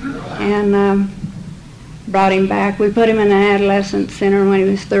 and brought him back. We put him in an adolescent center when he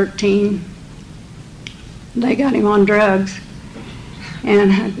was 13. They got him on drugs,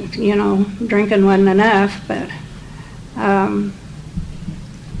 and, drinking wasn't enough, but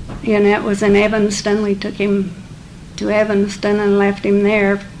and it was in Evanston. We took him to Evanston and left him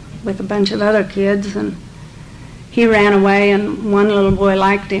there with a bunch of other kids, and he ran away, and one little boy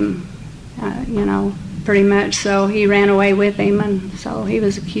liked him, pretty much, so he ran away with him, and so he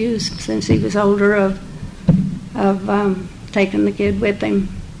was accused, since he was older, of taking the kid with him.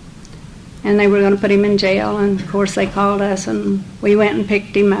 And they were going to put him in jail, and of course they called us, and we went and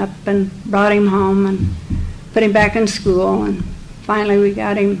picked him up and brought him home and put him back in school, and finally we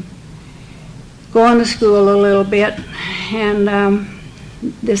got him going to school a little bit. And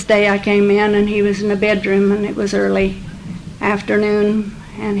this day I came in, and he was in the bedroom, and it was early afternoon,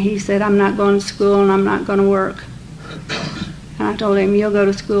 and he said, I'm not going to school and I'm not going to work. And I told him, you'll go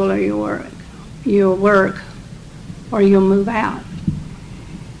to school or you'll work or you'll move out.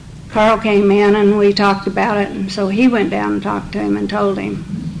 Carl came in and we talked about it, and so he went down and talked to him and told him,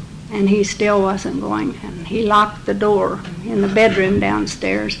 and he still wasn't going. And he locked the door in the bedroom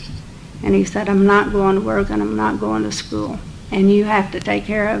downstairs, and he said, I'm not going to work and I'm not going to school, and you have to take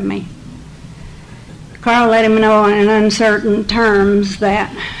care of me. Carl let him know in uncertain terms that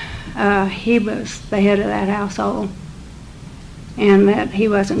he was the head of that household, and that he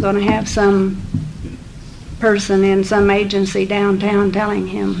wasn't going to have some person in some agency downtown telling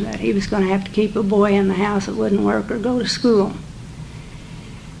him that he was going to have to keep a boy in the house that wouldn't work or go to school.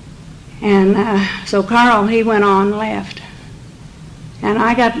 And so Carl, he went on and left. And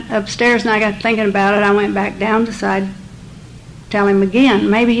I got upstairs and I got thinking about it. I went back down to side, tell him again.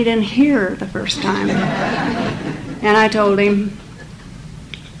 Maybe he didn't hear the first time. And I told him,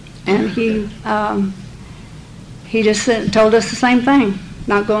 and he just told us the same thing.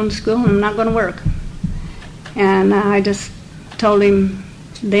 Not going to school and I'm not going to work. And I just told him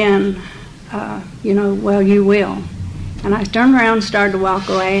then, well, you will. And I turned around and started to walk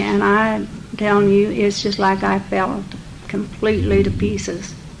away, and I'm telling you, it's just like I felt completely to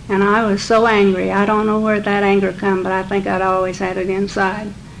pieces. And I was so angry. I don't know where that anger come, but I think I'd always had it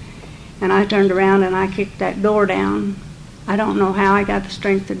inside. And I turned around and I kicked that door down. I don't know how I got the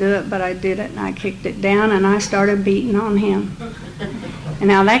strength to do it, but I did it, and I kicked it down, and I started beating on him. And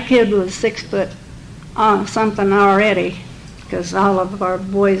now that kid was 6 foot something already, because all of our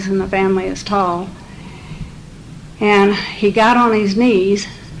boys in the family is tall. And he got on his knees,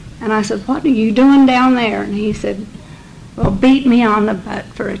 and I said, what are you doing down there? And he said, well, beat me on the butt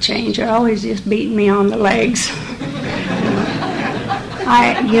for a change. They're always just beating me on the legs.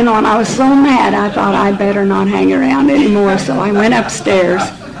 and I was so mad, I thought I better not hang around anymore, so I went upstairs.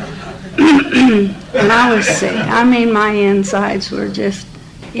 And I was sick. I mean, my insides were just,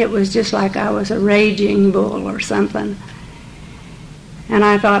 it was just like I was a raging bull or something. And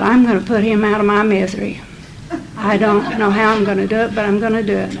I thought, I'm going to put him out of my misery. I don't know how I'm going to do it, but I'm going to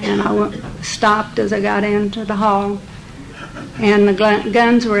do it. And I stopped as I got into the hall, and the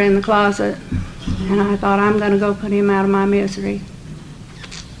guns were in the closet, and I thought, I'm going to go put him out of my misery.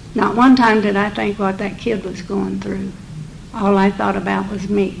 Not one time did I think what that kid was going through. All I thought about was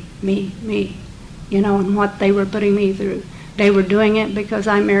me, and what they were putting me through. They were doing it because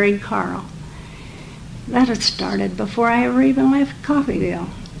I married Carl. That had started before I ever even left Coffeyville.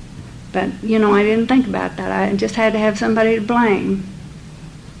 But, I didn't think about that. I just had to have somebody to blame.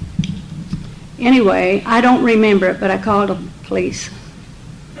 Anyway, I don't remember it, but I called the police.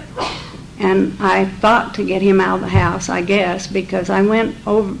 And I thought to get him out of the house, I guess, because I went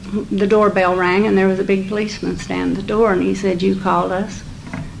over, the doorbell rang, and there was a big policeman standing at the door, and he said, "You called us?"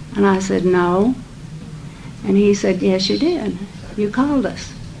 And I said, "No." And he said, "Yes, you did. You called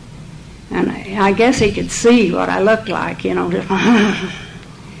us." And I guess he could see what I looked like, just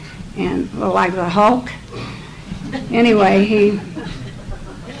and like the Hulk. Anyway, he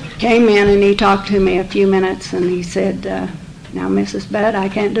came in and he talked to me a few minutes, and he said, "Now, Mrs. Budd, I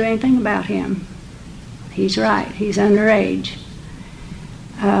can't do anything about him. He's right. He's underage.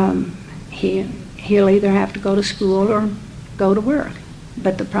 He'll either have to go to school or go to work.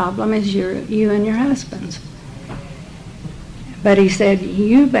 But the problem is you and your husband's." But he said,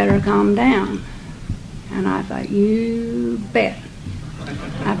 "You better calm down." And I thought, you bet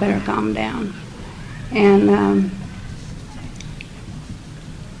I better calm down. And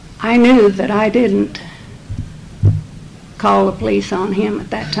I knew that I didn't call the police on him at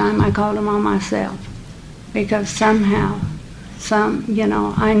that time. I called him on myself, because somehow,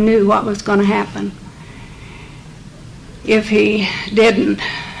 I knew what was going to happen if he didn't.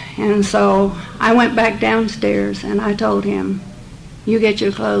 And so I went back downstairs and I told him, "You get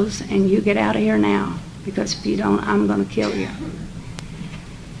your clothes and you get out of here now, because if you don't, I'm going to kill you."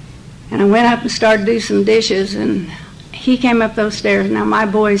 And I went up and started to do some dishes, and he came up those stairs. Now, my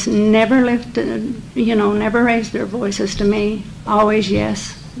boys never never raised their voices to me. Always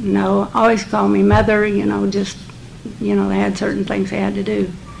yes, no, always called me mother, they had certain things they had to do.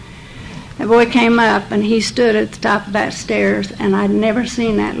 The boy came up, and he stood at the top of that stairs, and I'd never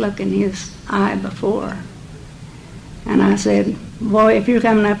seen that look in his eye before. And I said, "Boy, if you're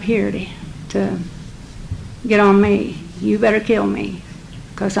coming up here to get on me, you better kill me,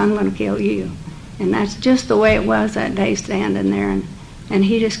 because I'm going to kill you." And that's just the way it was that day, standing there. And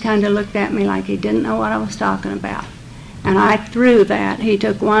he just kind of looked at me like he didn't know what I was talking about. And I threw that. He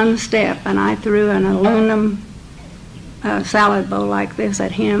took one step, and I threw an aluminum salad bowl like this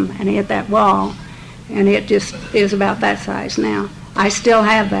at him, and he hit that wall, and it just is about that size now. I still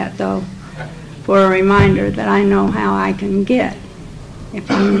have that, though, for a reminder that I know how I can get if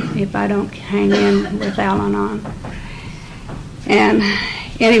I don't hang in with Al-Anon. And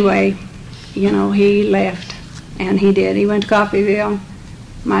anyway, he left, and he did. He went to Coffeyville.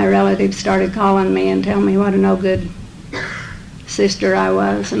 My relatives started calling me and telling me what a no-good sister I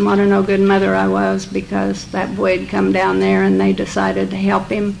was and what a no-good mother I was, because that boy had come down there and they decided to help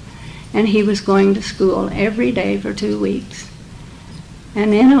him, and he was going to school every day for 2 weeks.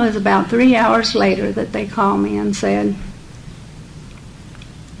 And then it was about 3 hours later that they called me and said,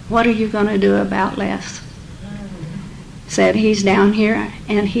 "What are you going to do about Les?" Said, "He's down here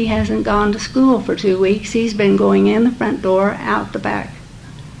and he hasn't gone to school for 2 weeks. He's been going in the front door, out the back."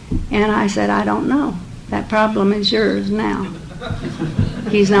 And I said, "I don't know. That problem is yours now.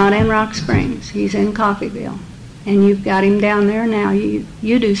 He's not in Rock Springs. He's in Coffeyville. And you've got him down there now. You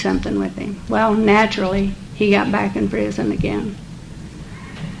do something with him." Well, naturally, he got back in prison again.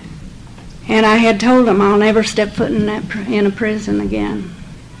 And I had told him I'll never step foot in a prison again.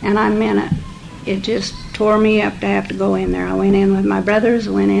 And I meant it. It just tore me up to have to go in there. I went in with my brothers,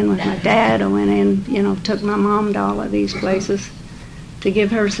 I went in with my dad, I went in, took my mom to all of these places to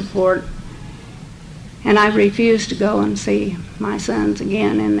give her support. And I refused to go and see my sons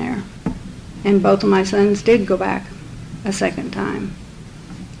again in there. And both of my sons did go back a second time.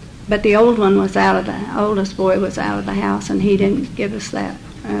 But the oldest boy was out of the house, and he didn't give us that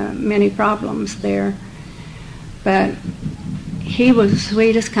many problems there. But he was the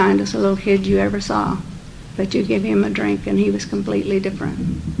sweetest, kindest little kid you ever saw. But you give him a drink and he was completely different.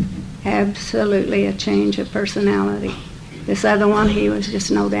 Absolutely a change of personality. This other one, he was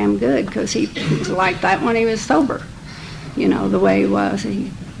just no damn good, because he was like that when he was sober. The way he was,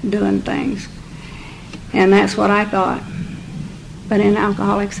 doing things. And that's what I thought. But in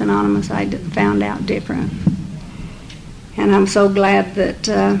Alcoholics Anonymous, found out different. And I'm so glad that,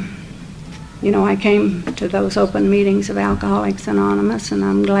 I came to those open meetings of Alcoholics Anonymous, and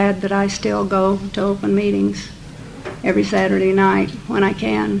I'm glad that I still go to open meetings every Saturday night when I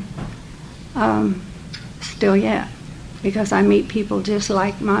can, still yet, because I meet people just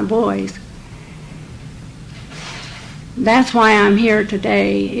like my boys. That's why I'm here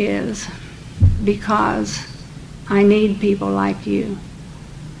today, is because I need people like you.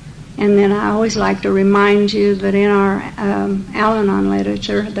 And then I always like to remind you that in our Al-Anon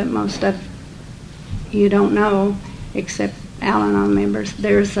literature, that most of you don't know, except Al-Anon members,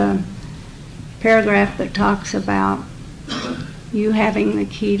 there's a paragraph that talks about you having the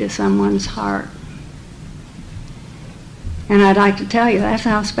key to someone's heart. And I'd like to tell you, that's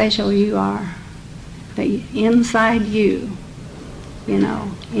how special you are. That inside you,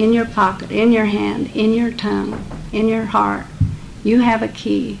 in your pocket, in your hand, in your tongue, in your heart, you have a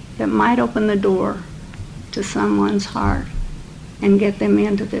key that might open the door to someone's heart and get them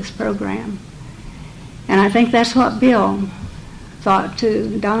into this program. And I think that's what Bill thought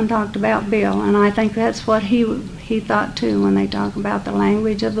too. Don talked about Bill, and I think that's what he thought too when they talk about the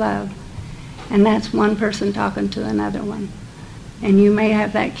language of love. And that's one person talking to another one. And you may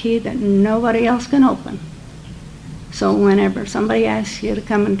have that key that nobody else can open. So whenever somebody asks you to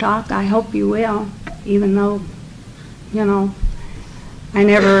come and talk, I hope you will, even though, I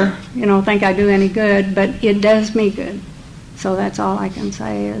never, think I do any good, but it does me good. So that's all I can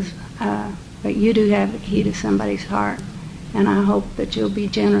say is, but you do have the key to somebody's heart, and I hope that you'll be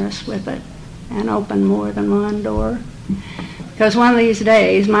generous with it and open more than one door. Because one of these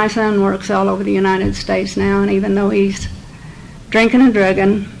days, my son works all over the United States now, and even though he's drinking and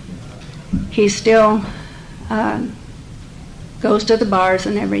drugging, he still goes to the bars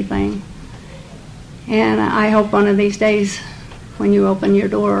and everything. And I hope one of these days, when you open your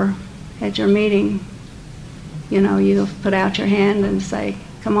door at your meeting, you'll put out your hand and say,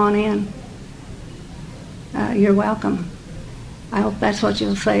 come on in. You're welcome. I hope that's what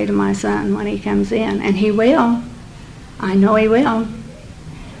you'll say to my son when he comes in. And he will. I know he will.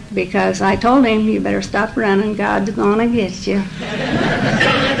 Because I told him, you better stop running. God's going to get you.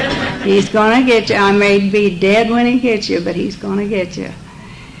 He's going to get you. I may be dead when he gets you, but he's going to get you.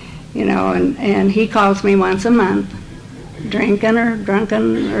 And he calls me once a month, drinking or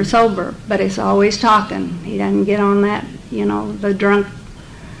drunken or sober, but it's always talking. He doesn't get on that, the drunk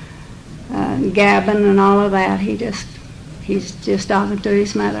gabbing and all of that. He's just talking to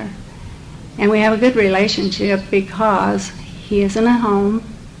his mother. And we have a good relationship because he isn't at home.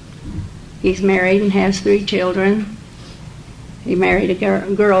 He's married and has 3 children. He married a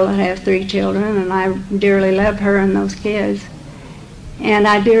girl that has 3 children, and I dearly love her and those kids. And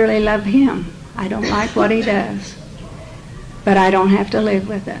I dearly love him. I don't like what he does, but I don't have to live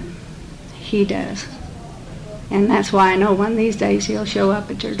with it. He does. And that's why I know one of these days he'll show up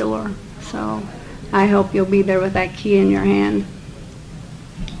at your door. So I hope you'll be there with that key in your hand.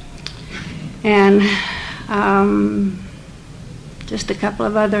 And just a couple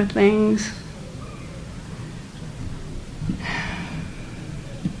of other things.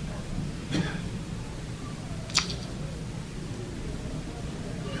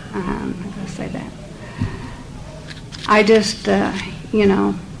 I'm not going to say that. I just, I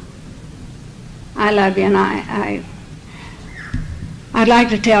love you, and I'd like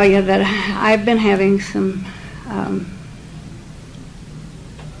to tell you that I've been having some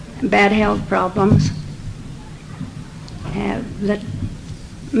bad health problems that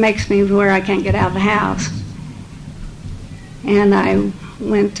makes me where I can't get out of the house. And I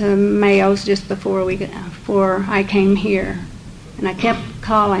went to Mayo's just before I came here, and I kept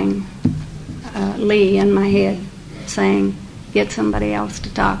calling Lee in my head, saying, "Get somebody else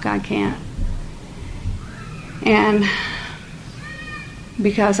to talk. I can't." And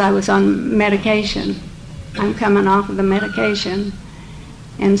because I was on medication, I'm coming off of the medication,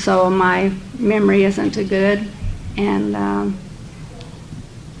 and so my memory isn't too good, and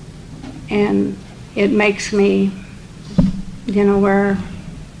it makes me, where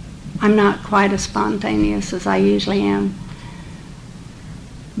I'm not quite as spontaneous as I usually am.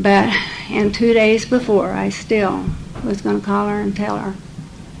 But in 2 days before, I still was going to call her and tell her.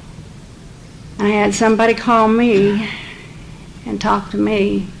 I had somebody call me and talk to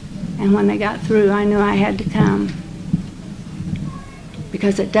me, and when they got through, I knew I had to come.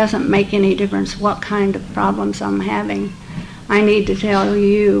 Because it doesn't make any difference what kind of problems I'm having. I need to tell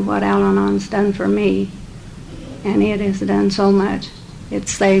you what Al-Anon's done for me, and it has done so much. It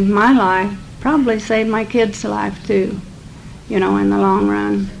saved my life, probably saved my kids' life too, in the long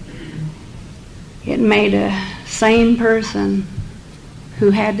run. It made a sane person who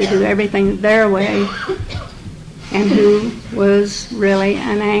had to do everything their way and who was really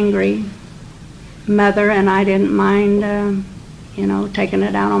an angry mother, and I didn't mind, taking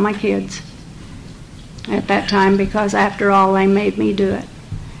it out on my kids at that time, because after all, they made me do it.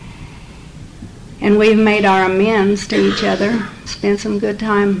 And we've made our amends to each other, spent some good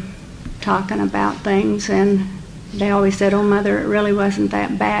time talking about things, and they always said, "Oh, Mother, it really wasn't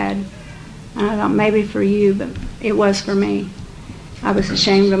that bad." And I thought, maybe for you, but it was for me. I was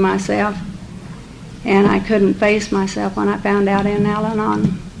ashamed of myself, and I couldn't face myself when I found out in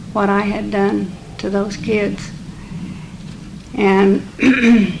Al-Anon what I had done to those kids. And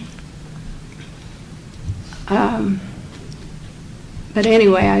but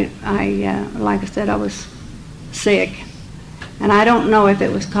anyway, I like I said, I was sick, and I don't know if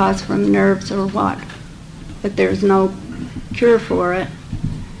it was caused from nerves or what, but there's no cure for it.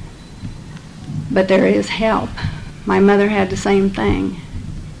 But there is help. My mother had the same thing,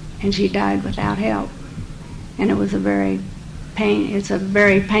 and she died without help, and it was it's a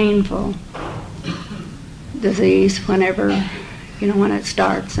very painful disease whenever, when it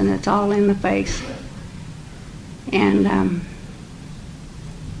starts, and it's all in the face. And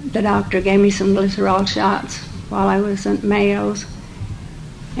the doctor gave me some glycerol shots while I was at Mayo's,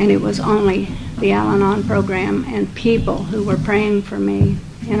 and it was only the Al-Anon program and people who were praying for me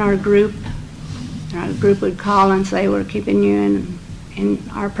in our group. Our group would call and say, "We're keeping you in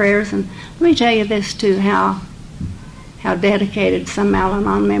our prayers." And let me tell you this too, how dedicated some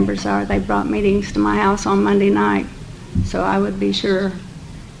Al-Anon members are. They brought meetings to my house on Monday night, so I would be sure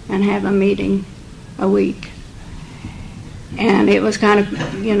and have a meeting a week. And it was kind of,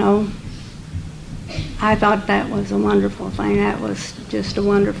 I thought that was a wonderful thing. That was just a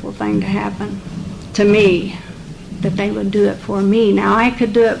wonderful thing to happen to me, that they would do it for me. Now, I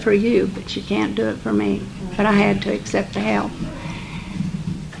could do it for you, but you can't do it for me. But I had to accept the help.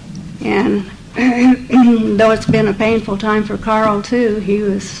 And though it's been a painful time for Carl, too,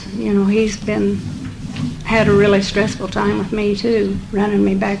 he's had a really stressful time with me, too, running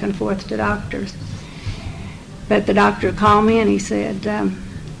me back and forth to doctors. But the doctor called me and he said,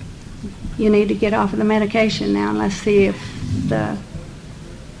 "You need to get off of the medication now, and let's see if the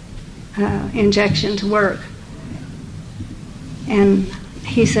injections work." And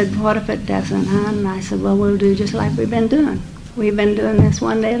he said, "What if it doesn't, huh?" And I said, "Well, we'll do just like we've been doing. We've been doing this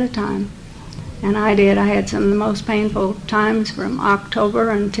one day at a time." And I did. I had some of the most painful times from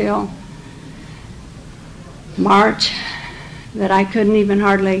October until March that I couldn't even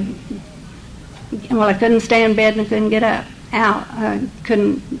hardly, I couldn't stay in bed and I couldn't get up,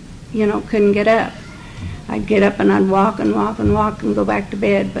 couldn't get up. I'd get up and I'd walk and walk and walk and go back to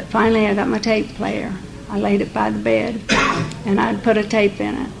bed. But finally I got my tape player. I laid it by the bed and I'd put a tape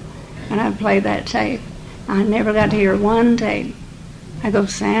in it and I'd play that tape. I never got to hear one tape. I'd go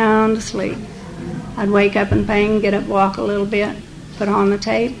sound asleep. I'd wake up in pain, get up, walk a little bit, put on the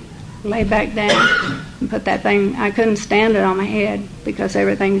tape, lay back down, and put that thing. I couldn't stand it on my head because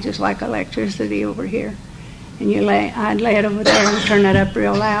everything's just like electricity over here. And I'd lay it over there and turn it up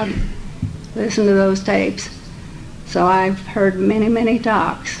real loud, listen to those tapes. So I've heard many, many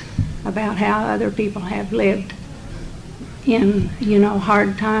talks about how other people have lived in,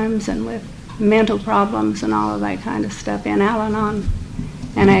 hard times and with mental problems and all of that kind of stuff in Al-Anon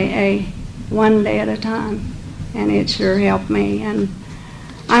and AA, one day at a time. And it sure helped me. And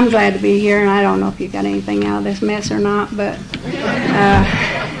I'm glad to be here, and I don't know if you got anything out of this mess or not, but,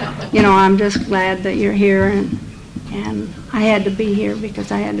 I'm just glad that you're here, and I had to be here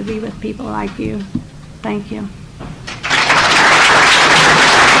because I had to be with people like you. Thank you.